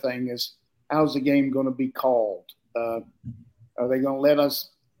the other thing is, how's the game going to be called? Are they going to let us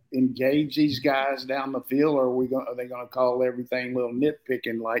engage these guys down the field, or are they going to call everything little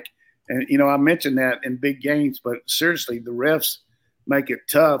nitpicking like? And I mentioned that in big games, but seriously, the refs make it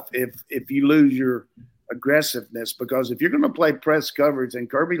tough if you lose your aggressiveness, because if you're going to play press coverage, and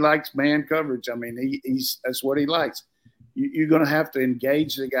Kirby likes man coverage, I mean that's what he likes. You're going to have to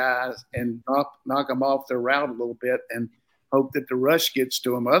engage the guys and knock them off their route a little bit and hope that the rush gets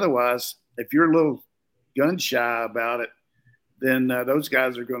to them. Otherwise, if you're a little gun shy about it, then those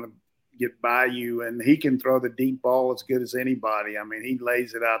guys are going to get by you, and he can throw the deep ball as good as anybody. I mean, he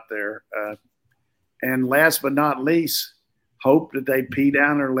lays it out there. And last but not least, hope that they pee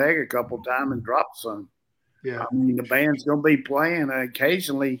down their leg a couple times and drop some. Yeah. I mean, the band's going to be playing.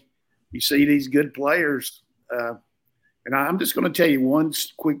 Occasionally you see these good players. And I'm just going to tell you one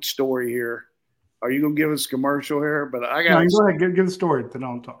quick story here. Are you going to give us a commercial here? But I got. No, go ahead. Give the story. Then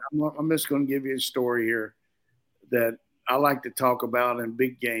I'll talk. I'm just going to give you a story here that I like to talk about in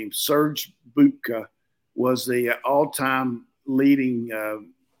big games. Serge Bubka was the all-time leading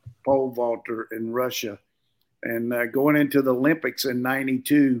pole vaulter in Russia, and going into the Olympics in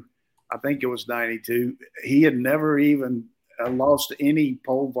 '92, I think it was '92, he had never even lost any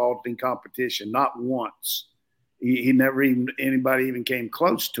pole vaulting competition, not once. He never anybody even came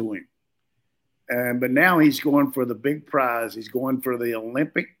close to him. But now he's going for the big prize. He's going for the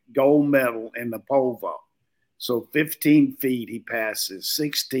Olympic gold medal in the pole vault. So 15 feet he passes,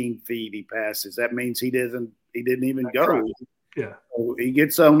 16 feet he passes. That means he didn't even go. Right. Yeah. So he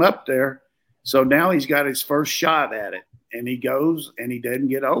gets on up there. So now he's got his first shot at it, and he goes and he doesn't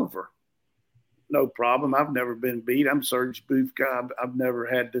get over. No problem. I've never been beat. I'm Serge Bubka. I've never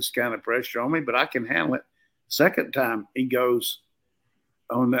had this kind of pressure on me, but I can handle it. Second time he goes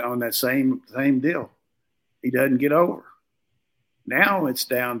on that same deal. He doesn't get over. Now it's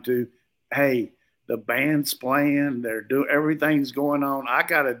down to, hey, The band's playing. Everything's going on. I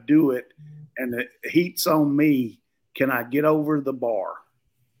got to do it, and the heat's on me. Can I get over the bar?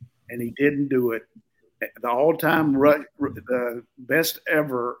 And he didn't do it. The all-time the best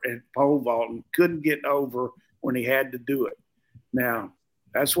ever at pole vaulting couldn't get over when he had to do it. Now,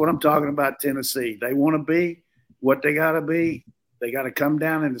 that's what I'm talking about, Tennessee. They want to be what they got to be. They got to come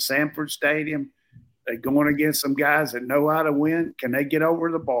down into Sanford Stadium. They're going against some guys that know how to win. Can they get over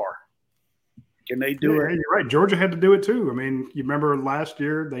the bar? Can they do it? You're right. Georgia had to do it too. I mean, you remember last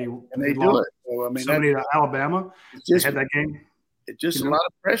year they do lost it. So, I mean, somebody to Alabama. They had that game. It's just a lot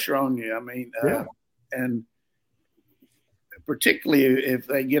of pressure on you. I mean, and particularly if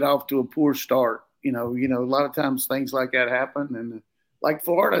they get off to a poor start, a lot of times things like that happen. And like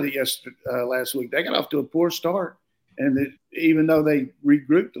Florida last week, they got off to a poor start, and even though they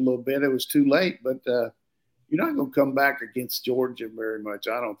regrouped a little bit, it was too late. But you're not going to come back against Georgia very much,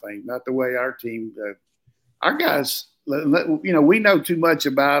 I don't think. Not the way our team our guys, we know too much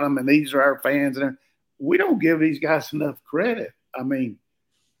about them, and these are our fans, and we don't give these guys enough credit. I mean,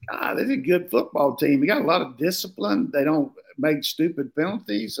 they're a good football team. You got a lot of discipline. They don't make stupid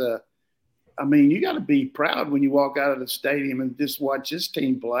penalties. I mean, you got to be proud when you walk out of the stadium and just watch this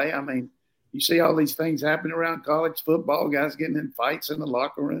team play. I mean, you see all these things happening around college football, guys getting in fights in the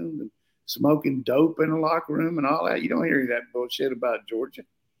locker room and smoking dope in the locker room and all that. You don't hear any of that bullshit about Georgia.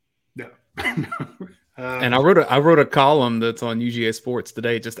 No. And I wrote a column that's on UGASports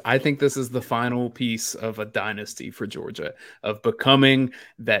today. I think this is the final piece of a dynasty for Georgia, of becoming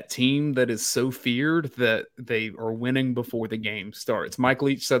that team that is so feared that they are winning before the game starts. Mike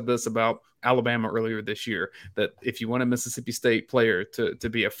Leach said this about Alabama earlier this year, that if you want a Mississippi State player to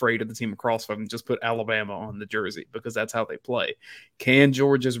be afraid of the team across from them, just put Alabama on the jersey, because that's how they play. Can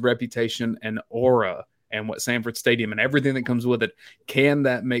Georgia's reputation and aura and what Sanford Stadium and everything that comes with it, can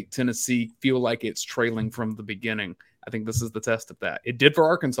that make Tennessee feel like it's trailing from the beginning? I think this is the test of that. It did for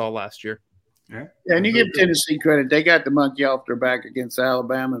Arkansas last year. Yeah, and you give Tennessee credit. They got the monkey off their back against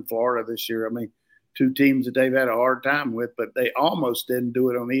Alabama and Florida this year. I mean, two teams that they've had a hard time with, but they almost didn't do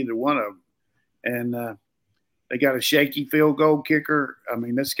it on either one of them. And they got a shaky field goal kicker. I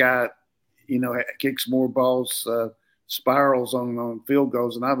mean, this guy, kicks more balls, spirals on field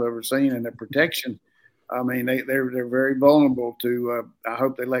goals than I've ever seen. And the protection, I mean, they're very vulnerable to. I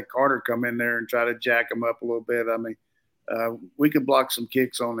hope they let Carter come in there and try to jack them up a little bit. I mean, we could block some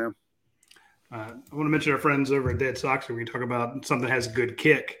kicks on them. I want to mention our friends over at Dead Sox. We talk about something that has a good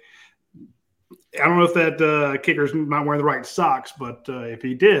kick. I don't know if that kicker's not wearing the right socks, but if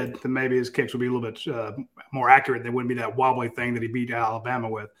he did, then maybe his kicks would be a little bit more accurate. They wouldn't be that wobbly thing that he beat Alabama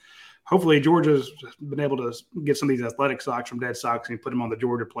with. Hopefully, Georgia's been able to get some of these athletic socks from Dead Sox and put them on the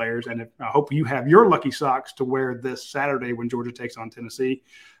Georgia players. And I hope you have your lucky socks to wear this Saturday when Georgia takes on Tennessee.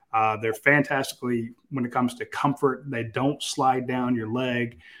 They're fantastically when it comes to comfort. They don't slide down your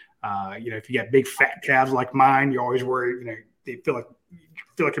leg. If you got big fat calves like mine, you always worry. They feel like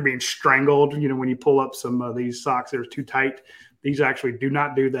you're being strangled. When you pull up some of these socks that are too tight. These actually do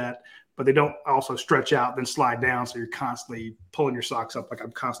not do that. But they don't also stretch out, then slide down. So you're constantly pulling your socks up, like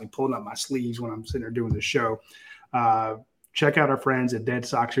I'm constantly pulling up my sleeves when I'm sitting there doing the show. Check out our friends at Dead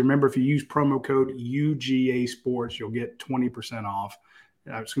Sox. Remember, if you use promo code UGASports, you'll get 20% off.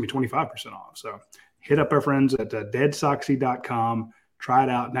 It's going to be 25% off. So hit up our friends at deadsoxy.com. Try it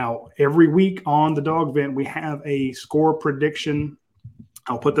out. Now, every week on the DawgVent, we have a score prediction.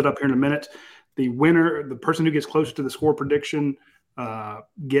 I'll put that up here in a minute. The winner, the person who gets closer to the score prediction,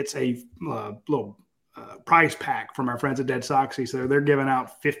 gets a little prize pack from our friends at Dead Soxy. So they're giving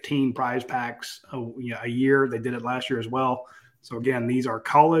out 15 prize packs a year. They did it last year as well. So again, these are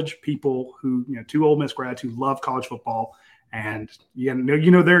college people who, two Ole Miss grads who love college football, and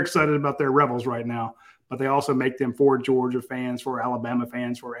they're excited about their Rebels right now. But they also make them for Georgia fans, for Alabama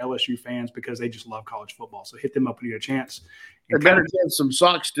fans, for LSU fans, because they just love college football. So hit them up when you get a chance. They better give some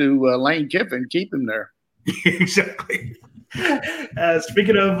socks to Lane Kiffin, keep him there. Exactly.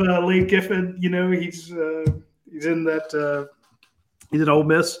 Speaking of Lane Kiffin, he's in that he's at Ole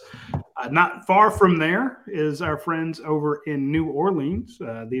Miss. Not far from there is our friends over in New Orleans.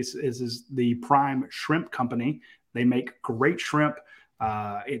 This is the Prime Shrimp Company. They make great shrimp.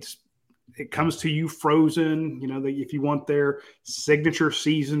 It comes to you frozen. If you want their signature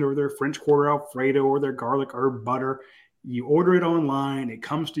seasoned or their French Quarter Alfredo or their garlic herb butter, you order it online. It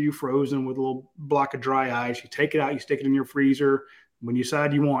comes to you frozen with a little block of dry ice. You take it out. You stick it in your freezer. When you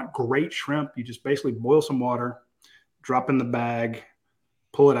decide you want great shrimp, you just basically boil some water, drop in the bag,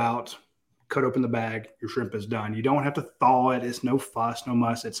 pull it out, cut open the bag. Your shrimp is done. You don't have to thaw it. It's no fuss, no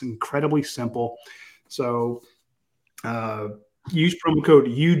muss. It's incredibly simple. So use promo code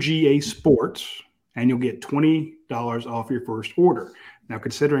UGASports and you'll get $20 off your first order. Now,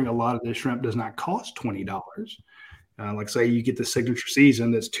 considering a lot of this shrimp does not cost $20, like say you get the signature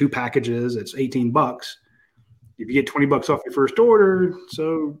season, that's 2 packages, it's $18. If you get $20 off your first order,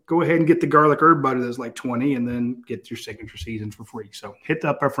 so go ahead and get the garlic herb butter that's like 20, and then get your signature season for free. So hit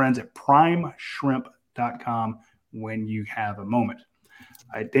up our friends at primeshrimp.com when you have a moment.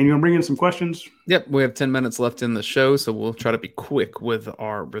 All right, Dan, you want to bring in some questions? Yep, we have 10 minutes left in the show, so we'll try to be quick with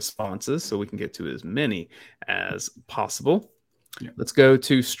our responses so we can get to as many as possible. Yeah. Let's go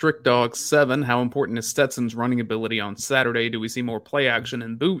to Strict Dog 7. How important is Stetson's running ability on Saturday? Do we see more play action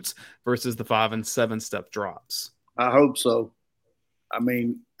in boots versus the 5 and 7 step drops? I hope so. I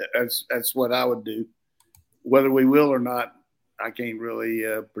mean, that's what I would do. Whether we will or not, I can't really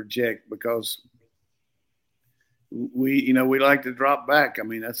project, because we like to drop back. I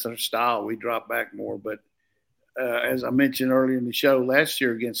mean, that's our style. We drop back more. But as I mentioned earlier in the show, last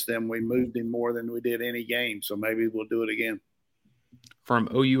year against them, we moved him more than we did any game. So maybe we'll do it again. From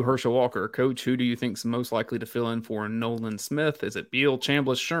OU Herschel Walker, Coach, who do you think is most likely to fill in for Nolan Smith? Is it Beal,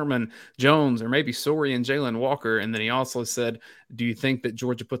 Chambliss, Sherman, Jones, or maybe Sorey and Jalen Walker? And then he also said, do you think that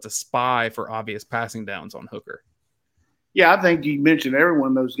Georgia puts a spy for obvious passing downs on Hooker? Yeah, I think you mentioned every one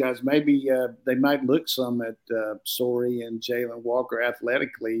of those guys. Maybe they might look some at Sorey and Jalen Walker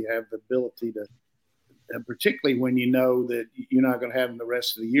athletically, have the ability to, particularly when you know that you're not going to have them the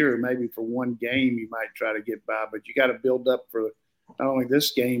rest of the year. Maybe for one game you might try to get by, but you got to build up for not only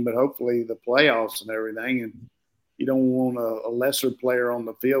this game, but hopefully the playoffs and everything. And you don't want a lesser player on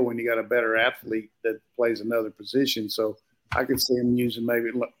the field when you got a better athlete that plays another position. So I could see him using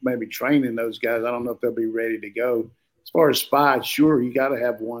maybe training those guys. I don't know if they'll be ready to go. As far as spies, sure, you got to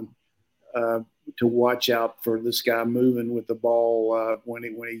have one to watch out for this guy moving with the ball when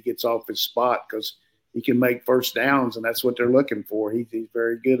he gets off his spot, because he can make first downs, and that's what they're looking for. He's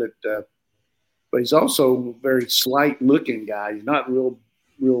very good at but he's also a very slight-looking guy. He's not real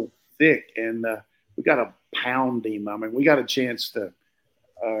thick, and we got to pound him. I mean, we got a chance to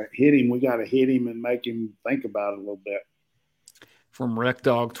hit him. We got to hit him and make him think about it a little bit. From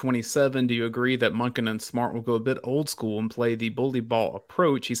RecDog27, do you agree that Monken and Smart will go a bit old school and play the bully ball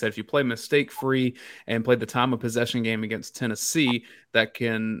approach? He said if you play mistake-free and play the time of possession game against Tennessee, that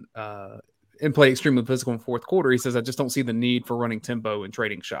can and play extremely physical in fourth quarter, he says, I just don't see the need for running tempo and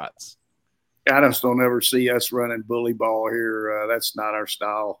trading shots. I just don't ever see us running bully ball here. That's not our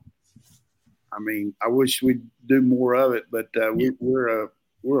style. I mean, I wish we'd do more of it, but we're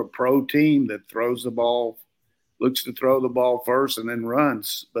a pro team that throws the ball, looks to throw the ball first and then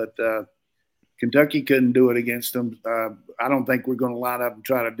runs. But Kentucky couldn't do it against them. I don't think we're going to line up and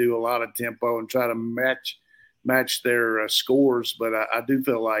try to do a lot of tempo and try to match their scores. But I do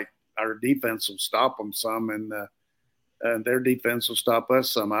feel like our defense will stop them some, and their defense will stop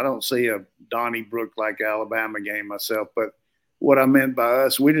us some. I don't see a Donnybrook like Alabama game myself, but what I meant by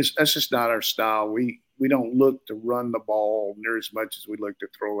us, that's just not our style. We don't look to run the ball near as much as we look to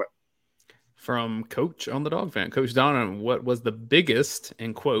throw it. From Coach on the DawgVent, Coach Donnan, what was the biggest,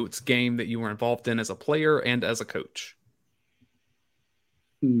 in quotes, game that you were involved in as a player and as a coach?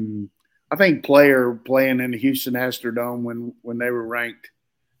 I think playing in the Houston Astrodome when they were ranked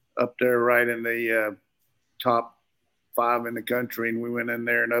up there right in the top 5 in the country, and we went in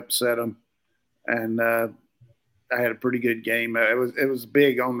there and upset them. And I had a pretty good game. It was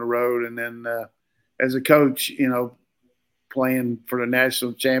big on the road. And then as a coach, playing for the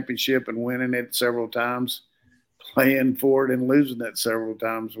national championship and winning it several times, playing for it and losing it several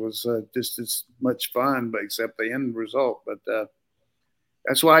times was just as much fun, but except the end result. But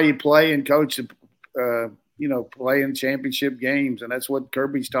that's why you play and coach, play in championship games. And that's what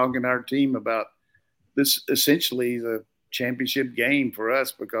Kirby's talking to our team about. This essentially is a championship game for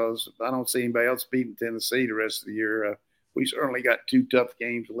us, because I don't see anybody else beating Tennessee the rest of the year. We certainly got 2 tough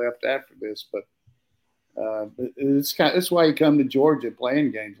games left after this, but it's why you come to Georgia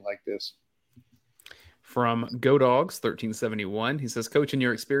playing games like this. From GoDogs 1371, he says, Coach, in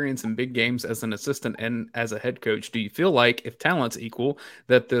your experience in big games as an assistant and as a head coach, do you feel like if talent's equal,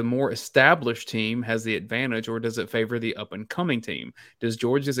 that the more established team has the advantage, or does it favor the up-and-coming team? Does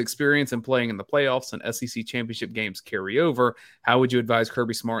Georgia's experience in playing in the playoffs and SEC championship games carry over? How would you advise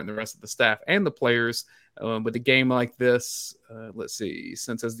Kirby Smart and the rest of the staff and the players with a game like this? Let's see,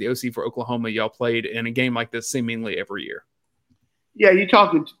 since as the OC for Oklahoma, y'all played in a game like this seemingly every year. Yeah, you're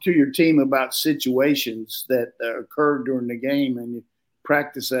talking to your team about situations that occurred during the game, and you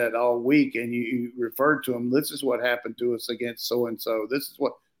practice that all week, and you refer to them. This is what happened to us against so-and-so. This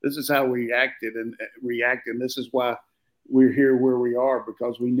is how we acted and reacted. And this is why we're here where we are,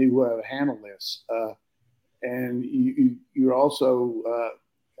 because we knew how to handle this. And you're also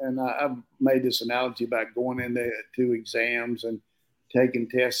and I've made this analogy about going into exams and taking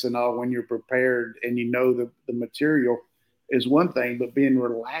tests and all. When you're prepared and you know the material is one thing, but being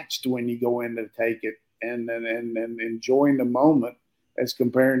relaxed when you go in to take it and enjoying the moment as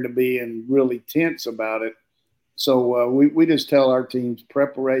comparing to being really tense about it. So we just tell our teams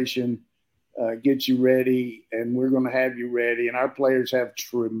preparation, get you ready, and we're going to have you ready. And our players have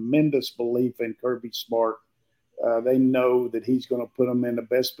tremendous belief in Kirby Smart. They know that he's going to put them in the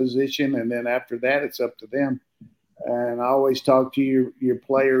best position, and then after that, it's up to them. And I always talk to your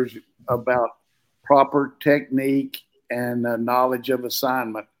players about proper technique and knowledge of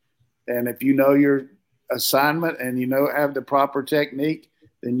assignment. And if you know your assignment and have the proper technique,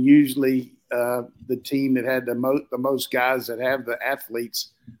 then usually the team that had the most guys that have the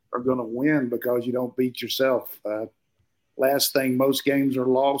athletes are going to win because you don't beat yourself. Last thing, most games are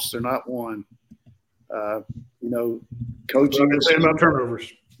lost; they're not won. Coaching about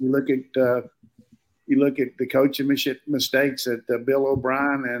turnovers. You look at the coaching mistakes that Bill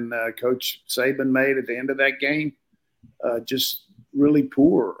O'Brien and Coach Saban made at the end of that game. Just really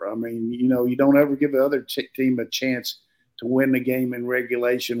poor. I mean, you don't ever give the other team a chance to win the game in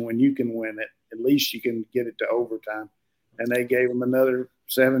regulation when you can win it. At least you can get it to overtime. And they gave them another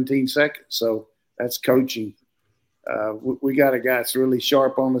 17 seconds. So that's coaching. We got a guy that's really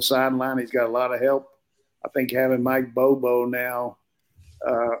sharp on the sideline. He's got a lot of help. I think having Mike Bobo now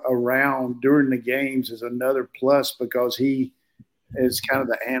around during the games is another plus because he is kind of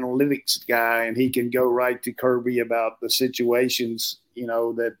the analytics guy, and he can go right to Kirby about the situations,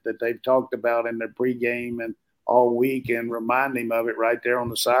 that they've talked about in their pregame and all week and remind him of it right there on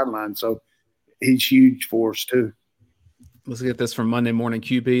the sideline. So he's huge for us too. Let's get this from Monday Morning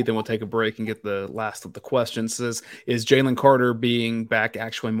QB, then we'll take a break and get the last of the questions. It says, is Jalen Carter being back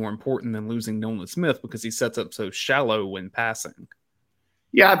actually more important than losing Nolan Smith because he sets up so shallow when passing?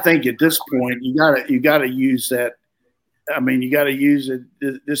 Yeah, I think at this point you gotta use that. I mean, you got to use it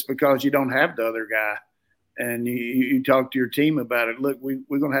just because you don't have the other guy, and you talk to your team about it. Look, we're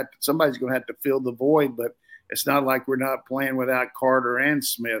going to have somebody's going to have to fill the void, but it's not like we're not playing without Carter and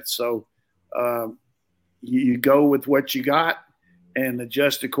Smith. So you go with what you got and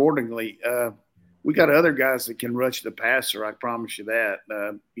adjust accordingly. We got other guys that can rush the passer. I promise you that.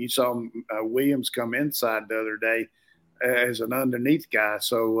 You saw Williams come inside the other day as an underneath guy.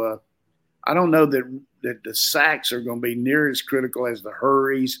 So I don't know that the sacks are going to be near as critical as the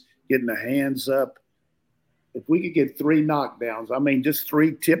hurries, getting the hands up. If we could get 3 knockdowns, I mean, just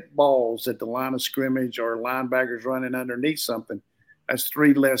 3 tipped balls at the line of scrimmage or linebackers running underneath something, that's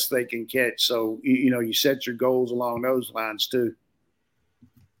 3 less they can catch. So, you set your goals along those lines too.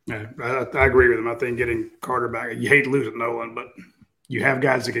 Yeah, I agree with him. I think getting Carter back, you hate losing Nolan, but you have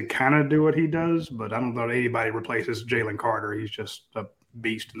guys that can kind of do what he does, but I don't know that anybody replaces Jalen Carter. He's just a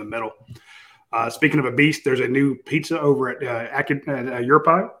beast in the middle. Speaking of a beast, there's a new pizza over at Your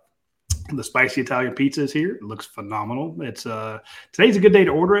Pie. The spicy Italian pizza is here. It looks phenomenal. It's today's a good day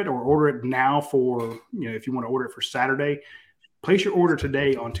to order it, or order it now for if you want to order it for Saturday. Place your order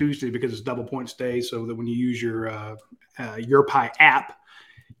today on Tuesday because it's double points day, so that when you use your Pie app,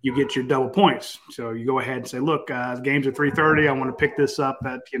 you get your double points. So you go ahead and say, look, games at 3:30. I want to pick this up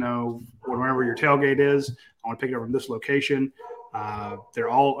at wherever your tailgate is. I want to pick it up from this location. They're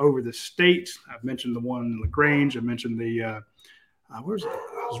all over the state. I've mentioned the one in LaGrange. I mentioned the where's it?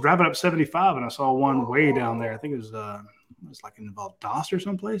 I was driving up 75 and I saw one way down there. I think it was like in Valdosta or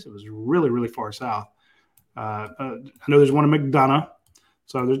someplace. It was really, really far south. I know there's one in McDonough.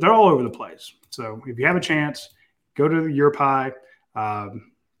 So they're all over the place. So if you have a chance, go to Your Pie.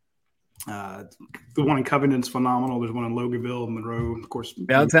 The one in Covington's phenomenal. There's one in Loganville, Monroe, of course.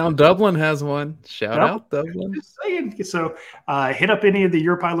 Downtown Dublin has one. Shout out Dublin. Just saying. So hit up any of the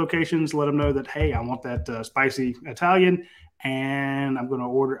Your Pie locations. Let them know that, hey, I want that spicy Italian, and I'm going to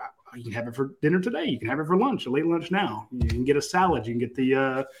order. You can have it for dinner today. You can have it for lunch, a late lunch now. You can get a salad. You can get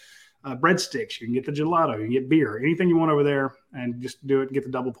the breadsticks. You can get the gelato. You can get beer. Anything you want over there, and just do it and get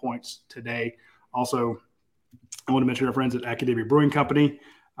the double points today. Also, I want to mention our friends at Academia Brewing Company.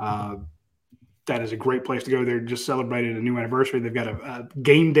 That is a great place to go. They're just celebrating a new anniversary. They've got a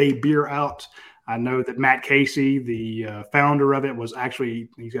game day beer out. I know that Matt Casey, the founder of it,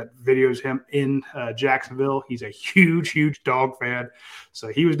 he's got videos of him in Jacksonville. He's a huge, huge dog fan. So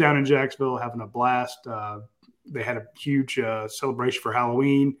he was down in Jacksonville having a blast. They had a huge celebration for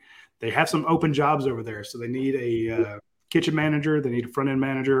Halloween. They have some open jobs over there. So they need a kitchen manager. They need a front end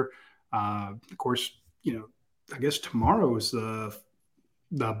manager. Of course, I guess tomorrow is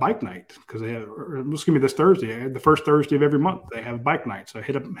the bike night because they have, this Thursday, the first Thursday of every month, they have bike night. So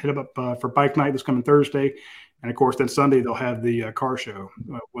hit up for bike night this coming Thursday. And, of course, then Sunday they'll have the car show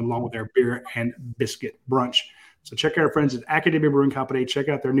along with their beer and biscuit brunch. So check out our friends at Academia Brewing Company. Check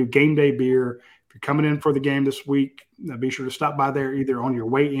out their new game day beer. If you're coming in for the game this week, be sure to stop by there either on your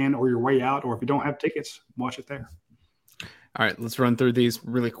way in or your way out, or if you don't have tickets, watch it there. All right, let's run through these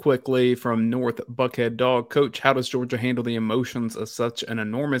really quickly. From North Buckhead Dog, Coach, how does Georgia handle the emotions of such an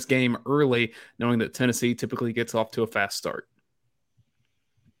enormous game early, knowing that Tennessee typically gets off to a fast start?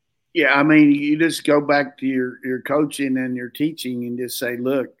 Yeah, I mean, you just go back to your coaching and your teaching and just say,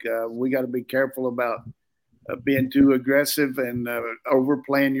 look, we got to be careful about being too aggressive and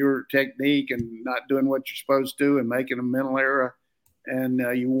overplaying your technique and not doing what you're supposed to and making a mental error. And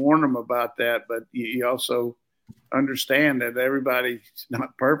you warn them about that, but you also understand that everybody's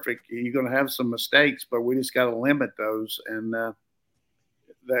not perfect. You're going to have some mistakes, but we just got to limit those. And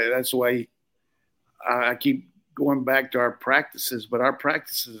that's the way I keep going back to our practices, but our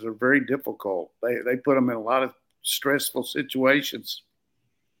practices are very difficult. They put them in a lot of stressful situations,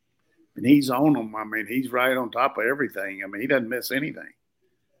 and he's on them. I mean, he's right on top of everything. I mean, he doesn't miss anything.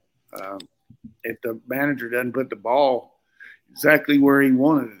 If the manager doesn't put the ball exactly where he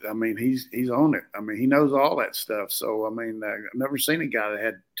wanted it, I mean, he's on it. I mean, he knows all that stuff. So, I mean, I've never seen a guy that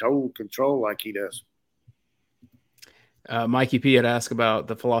had total control like he does. Mikey P had asked about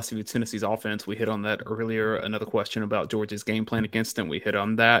the philosophy of Tennessee's offense. We hit on that earlier. Another question about Georgia's game plan against them. We hit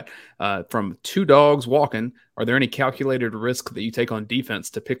on that. From Two Dogs Walking, are there any calculated risk that you take on defense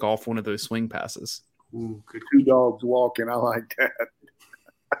to pick off one of those swing passes? Ooh, good. Two Dogs Walking. I like that.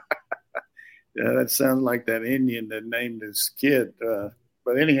 Yeah, that sounds like that Indian that named his kid.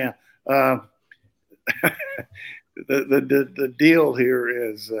 But anyhow, the deal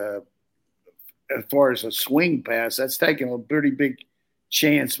here is as far as a swing pass, that's taking a pretty big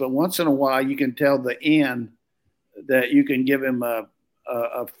chance. But once in a while, you can tell the end that you can give him a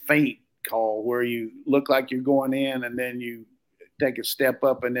feint call where you look like you're going in and then you take a step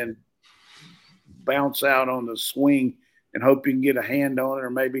up and then bounce out on the swing and hope you can get a hand on it or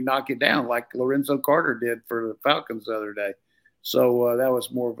maybe knock it down like Lorenzo Carter did for the Falcons the other day. So that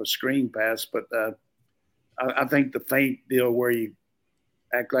was more of a screen pass. But I think the feint deal where you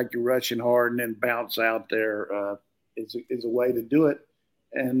act like you're rushing hard and then bounce out there is a way to do it.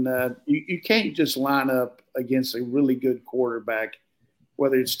 And you can't just line up against a really good quarterback,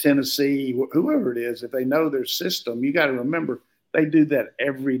 whether it's Tennessee, whoever it is. If they know their system, you got to remember they do that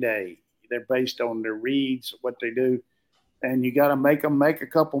every day. They're based on their reads, what they do. And you got to make them make a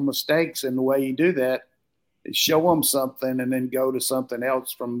couple mistakes. And the way you do that is show them something and then go to something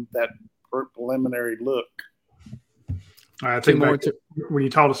else from that preliminary look. I think when you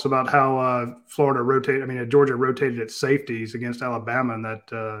told us about how Florida rotated, Georgia rotated its safeties against Alabama in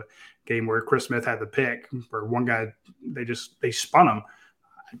that game where Chris Smith had the pick, where one guy, they spun him.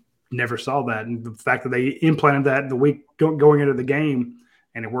 I never saw that. And the fact that they implanted that the week going into the game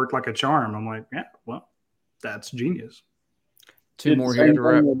and it worked like a charm, I'm like, yeah, well, that's genius. Two more here to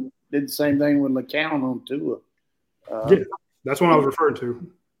wrap. Did the same thing with McCown on Tua. Yeah, that's what I was referring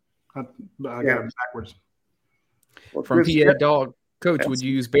to. I got it backwards. Well, from PA Dog, Coach, would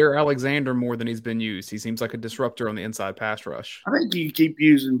you use Bear Alexander more than he's been used? He seems like a disruptor on the inside pass rush. I think you keep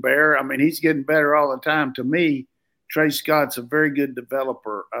using Bear. I mean, he's getting better all the time. To me, Trey Scott's a very good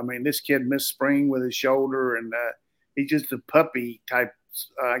developer. I mean, this kid missed spring with his shoulder, and he's just a puppy type.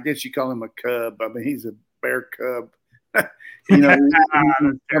 I guess you call him a cub. I mean, he's a Bear cub. He's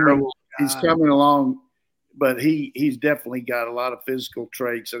coming along, but he's definitely got a lot of physical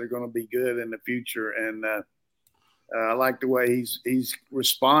traits that are going to be good in the future. And I like the way he's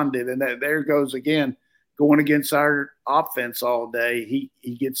responded. And there goes again, going against our offense all day.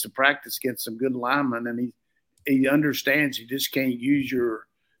 He gets to practice against some good linemen, and he understands you just can't use your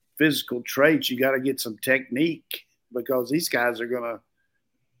physical traits. You got to get some technique because these guys are going to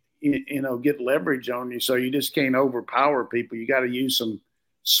get leverage on you. So you just can't overpower people. You got to use some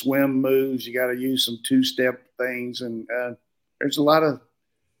swim moves. You got to use some two-step things. And there's a lot of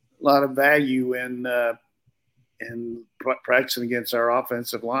value in practicing against our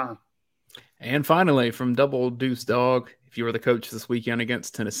offensive line. And finally, from Double Deuce Dog, if you were the coach this weekend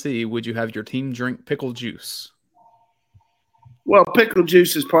against Tennessee, would you have your team drink pickle juice? Well, pickle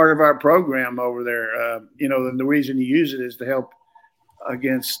juice is part of our program over there. And the reason you use it is to help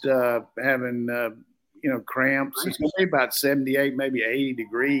against having cramps. It's going to be about 78, maybe 80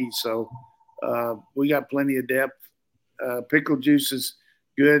 degrees. So we got plenty of depth. Pickle juice is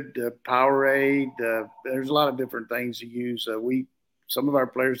good. Powerade. There's a lot of different things to use. Some of our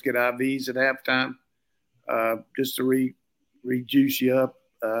players get IVs at halftime just to rejuice you up.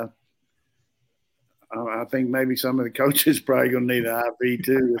 I think maybe some of the coaches probably going to need an IV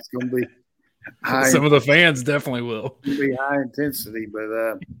too. It's going to be Some of the fans definitely will. It'll be high intensity,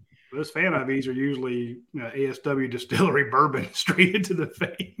 but those fan IVs are usually ASW distillery bourbon straight into the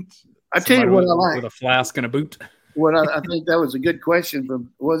veins. I tell you what I like. With a flask and a boot. What I think that was a good question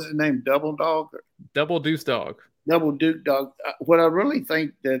from, what was his name, Double Dog? Double Deuce Dog. Double Duke Dog. What I really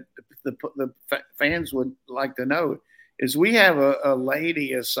think that the fans would like to know is we have a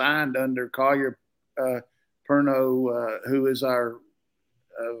lady assigned under Collier Perno, who is our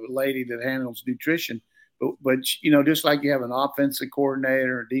lady that handles nutrition. But just like you have an offensive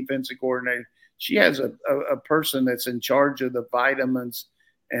coordinator or defensive coordinator, she has a person that's in charge of the vitamins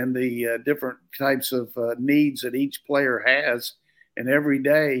and the different types of needs that each player has. And every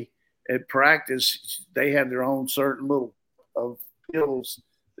day at practice, they have their own certain little pills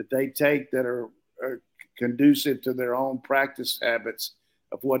that they take that are conducive to their own practice habits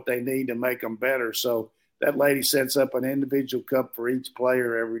of what they need to make them better. So that lady sets up an individual cup for each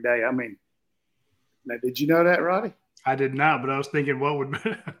player every day. I mean, now, did you know that, Roddy? I did not, but I was thinking, what would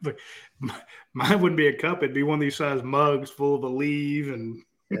mine wouldn't be a cup; it'd be one of these size mugs full of Aleve and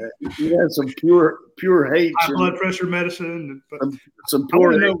you had some pure hate, high blood pressure medicine. But some I want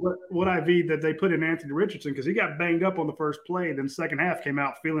pure to know what IV that they put in Anthony Richardson, because he got banged up on the first play, and then second half came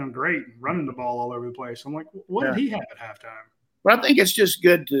out feeling great and running the ball all over the place. I'm like, what did he have at halftime? But I think it's just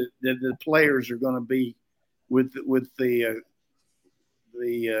good that the players are going to be with the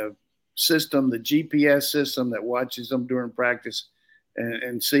system, the GPS system that watches them during practice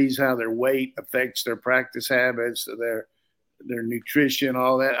and sees how their weight affects their practice habits, their nutrition,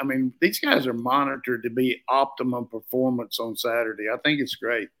 all that. I mean, these guys are monitored to be optimum performance on Saturday. I think it's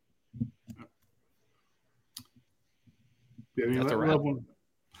great. That's a wrap. All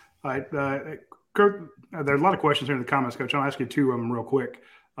right, Kurt, there are a lot of questions here in the comments, Coach. I'll ask you two of them real quick.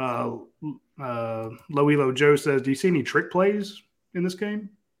 Loelo Joe says, do you see any trick plays in this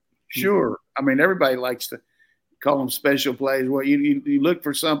game? Sure. I mean, everybody likes to call them special plays. Well, you look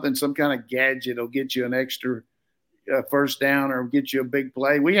for something, some kind of gadget will get you an extra first down or get you a big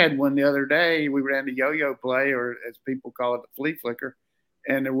play. We had one the other day. We ran the yo-yo play, or as people call it, the flea flicker,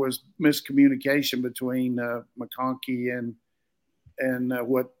 and there was miscommunication between McConkey and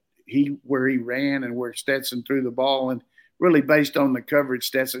where he ran and where Stetson threw the ball. And really based on the coverage,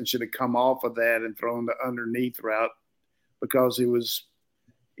 Stetson should have come off of that and thrown the underneath route, because he was –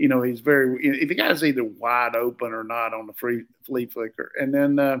 he's very – if the guy's either wide open or not on the flea flicker. And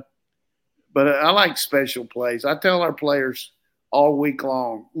then but I like special plays. I tell our players all week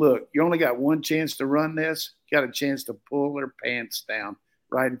long, look, you only got one chance to run this. You got a chance to pull their pants down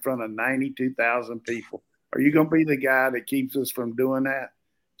right in front of 92,000 people. Are you going to be the guy that keeps us from doing that?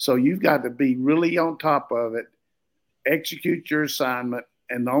 So you've got to be really on top of it, execute your assignment,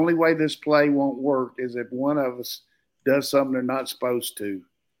 and the only way this play won't work is if one of us does something they're not supposed to.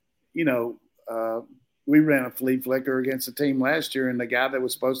 We ran a flea flicker against a team last year, and the guy that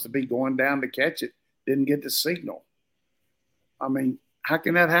was supposed to be going down to catch it didn't get the signal. I mean, how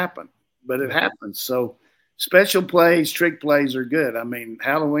can that happen? But it happens. So special plays, trick plays are good. I mean,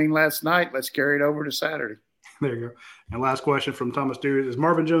 Halloween last night, let's carry it over to Saturday. There you go. And last question from Thomas Dew. Is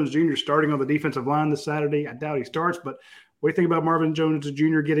Marvin Jones Jr. starting on the defensive line this Saturday? I doubt he starts, but what do you think about Marvin Jones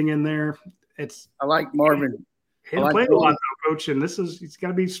Jr. getting in there? I like Marvin. He played a lot, though, Coach, and he's got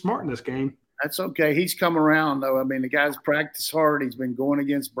to be smart in this game. That's okay. He's come around, though. I mean, the guy's practiced hard. He's been going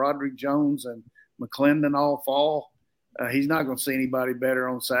against Broderick Jones and McClendon all fall. He's not going to see anybody better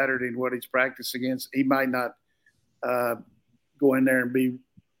on Saturday than what he's practiced against. He might not go in there and be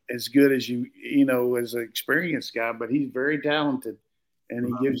as good as as an experienced guy, but he's very talented, and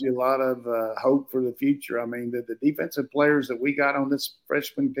he gives you a lot of hope for the future. I mean, the defensive players that we got on this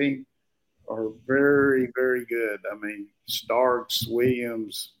freshman team are very, very good. I mean, Starks,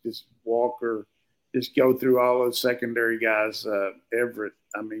 Williams, just Walker, just go through all those secondary guys, Everett.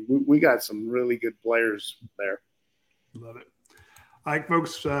 I mean, we got some really good players there. Love it. All right,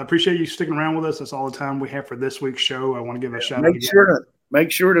 folks, appreciate you sticking around with us. That's all the time we have for this week's show. I want to give a shout out again.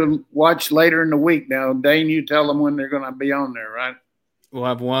 Make sure to watch later in the week. Now, Dayne, you tell them when they're going to be on there, right? We'll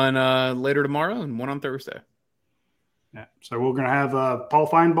have one later tomorrow and one on Thursday. Yeah, so we're going to have Paul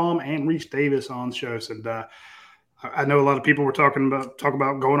Feinbaum and Reese Davis on the show. And I know a lot of people were talking about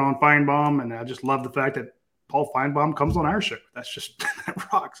going on Feinbaum, and I just love the fact that Paul Feinbaum comes on our show. That's just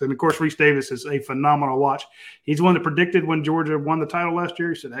that rocks. And of course, Reese Davis is a phenomenal watch. He's the one that predicted when Georgia won the title last year.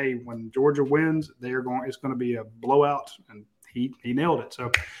 He said, "Hey, when Georgia wins, it's going to be a blowout," and he nailed it.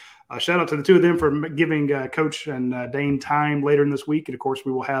 So. Shout out to the two of them for giving Coach and Dayne time later in this week. And, of course,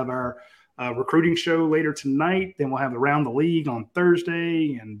 we will have our recruiting show later tonight. Then we'll have Around the League on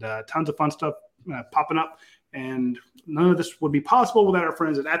Thursday and tons of fun stuff popping up And none of this would be possible without our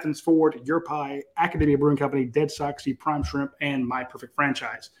friends at Athens Ford, Your Pie, Academia Brewing Company, Dead Soxy, Prime Shrimp, and My Perfect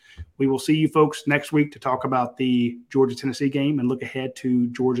Franchise. We will see you folks next week to talk about the Georgia-Tennessee game and look ahead to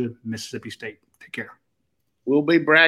Georgia-Mississippi State. Take care. We'll be bragging.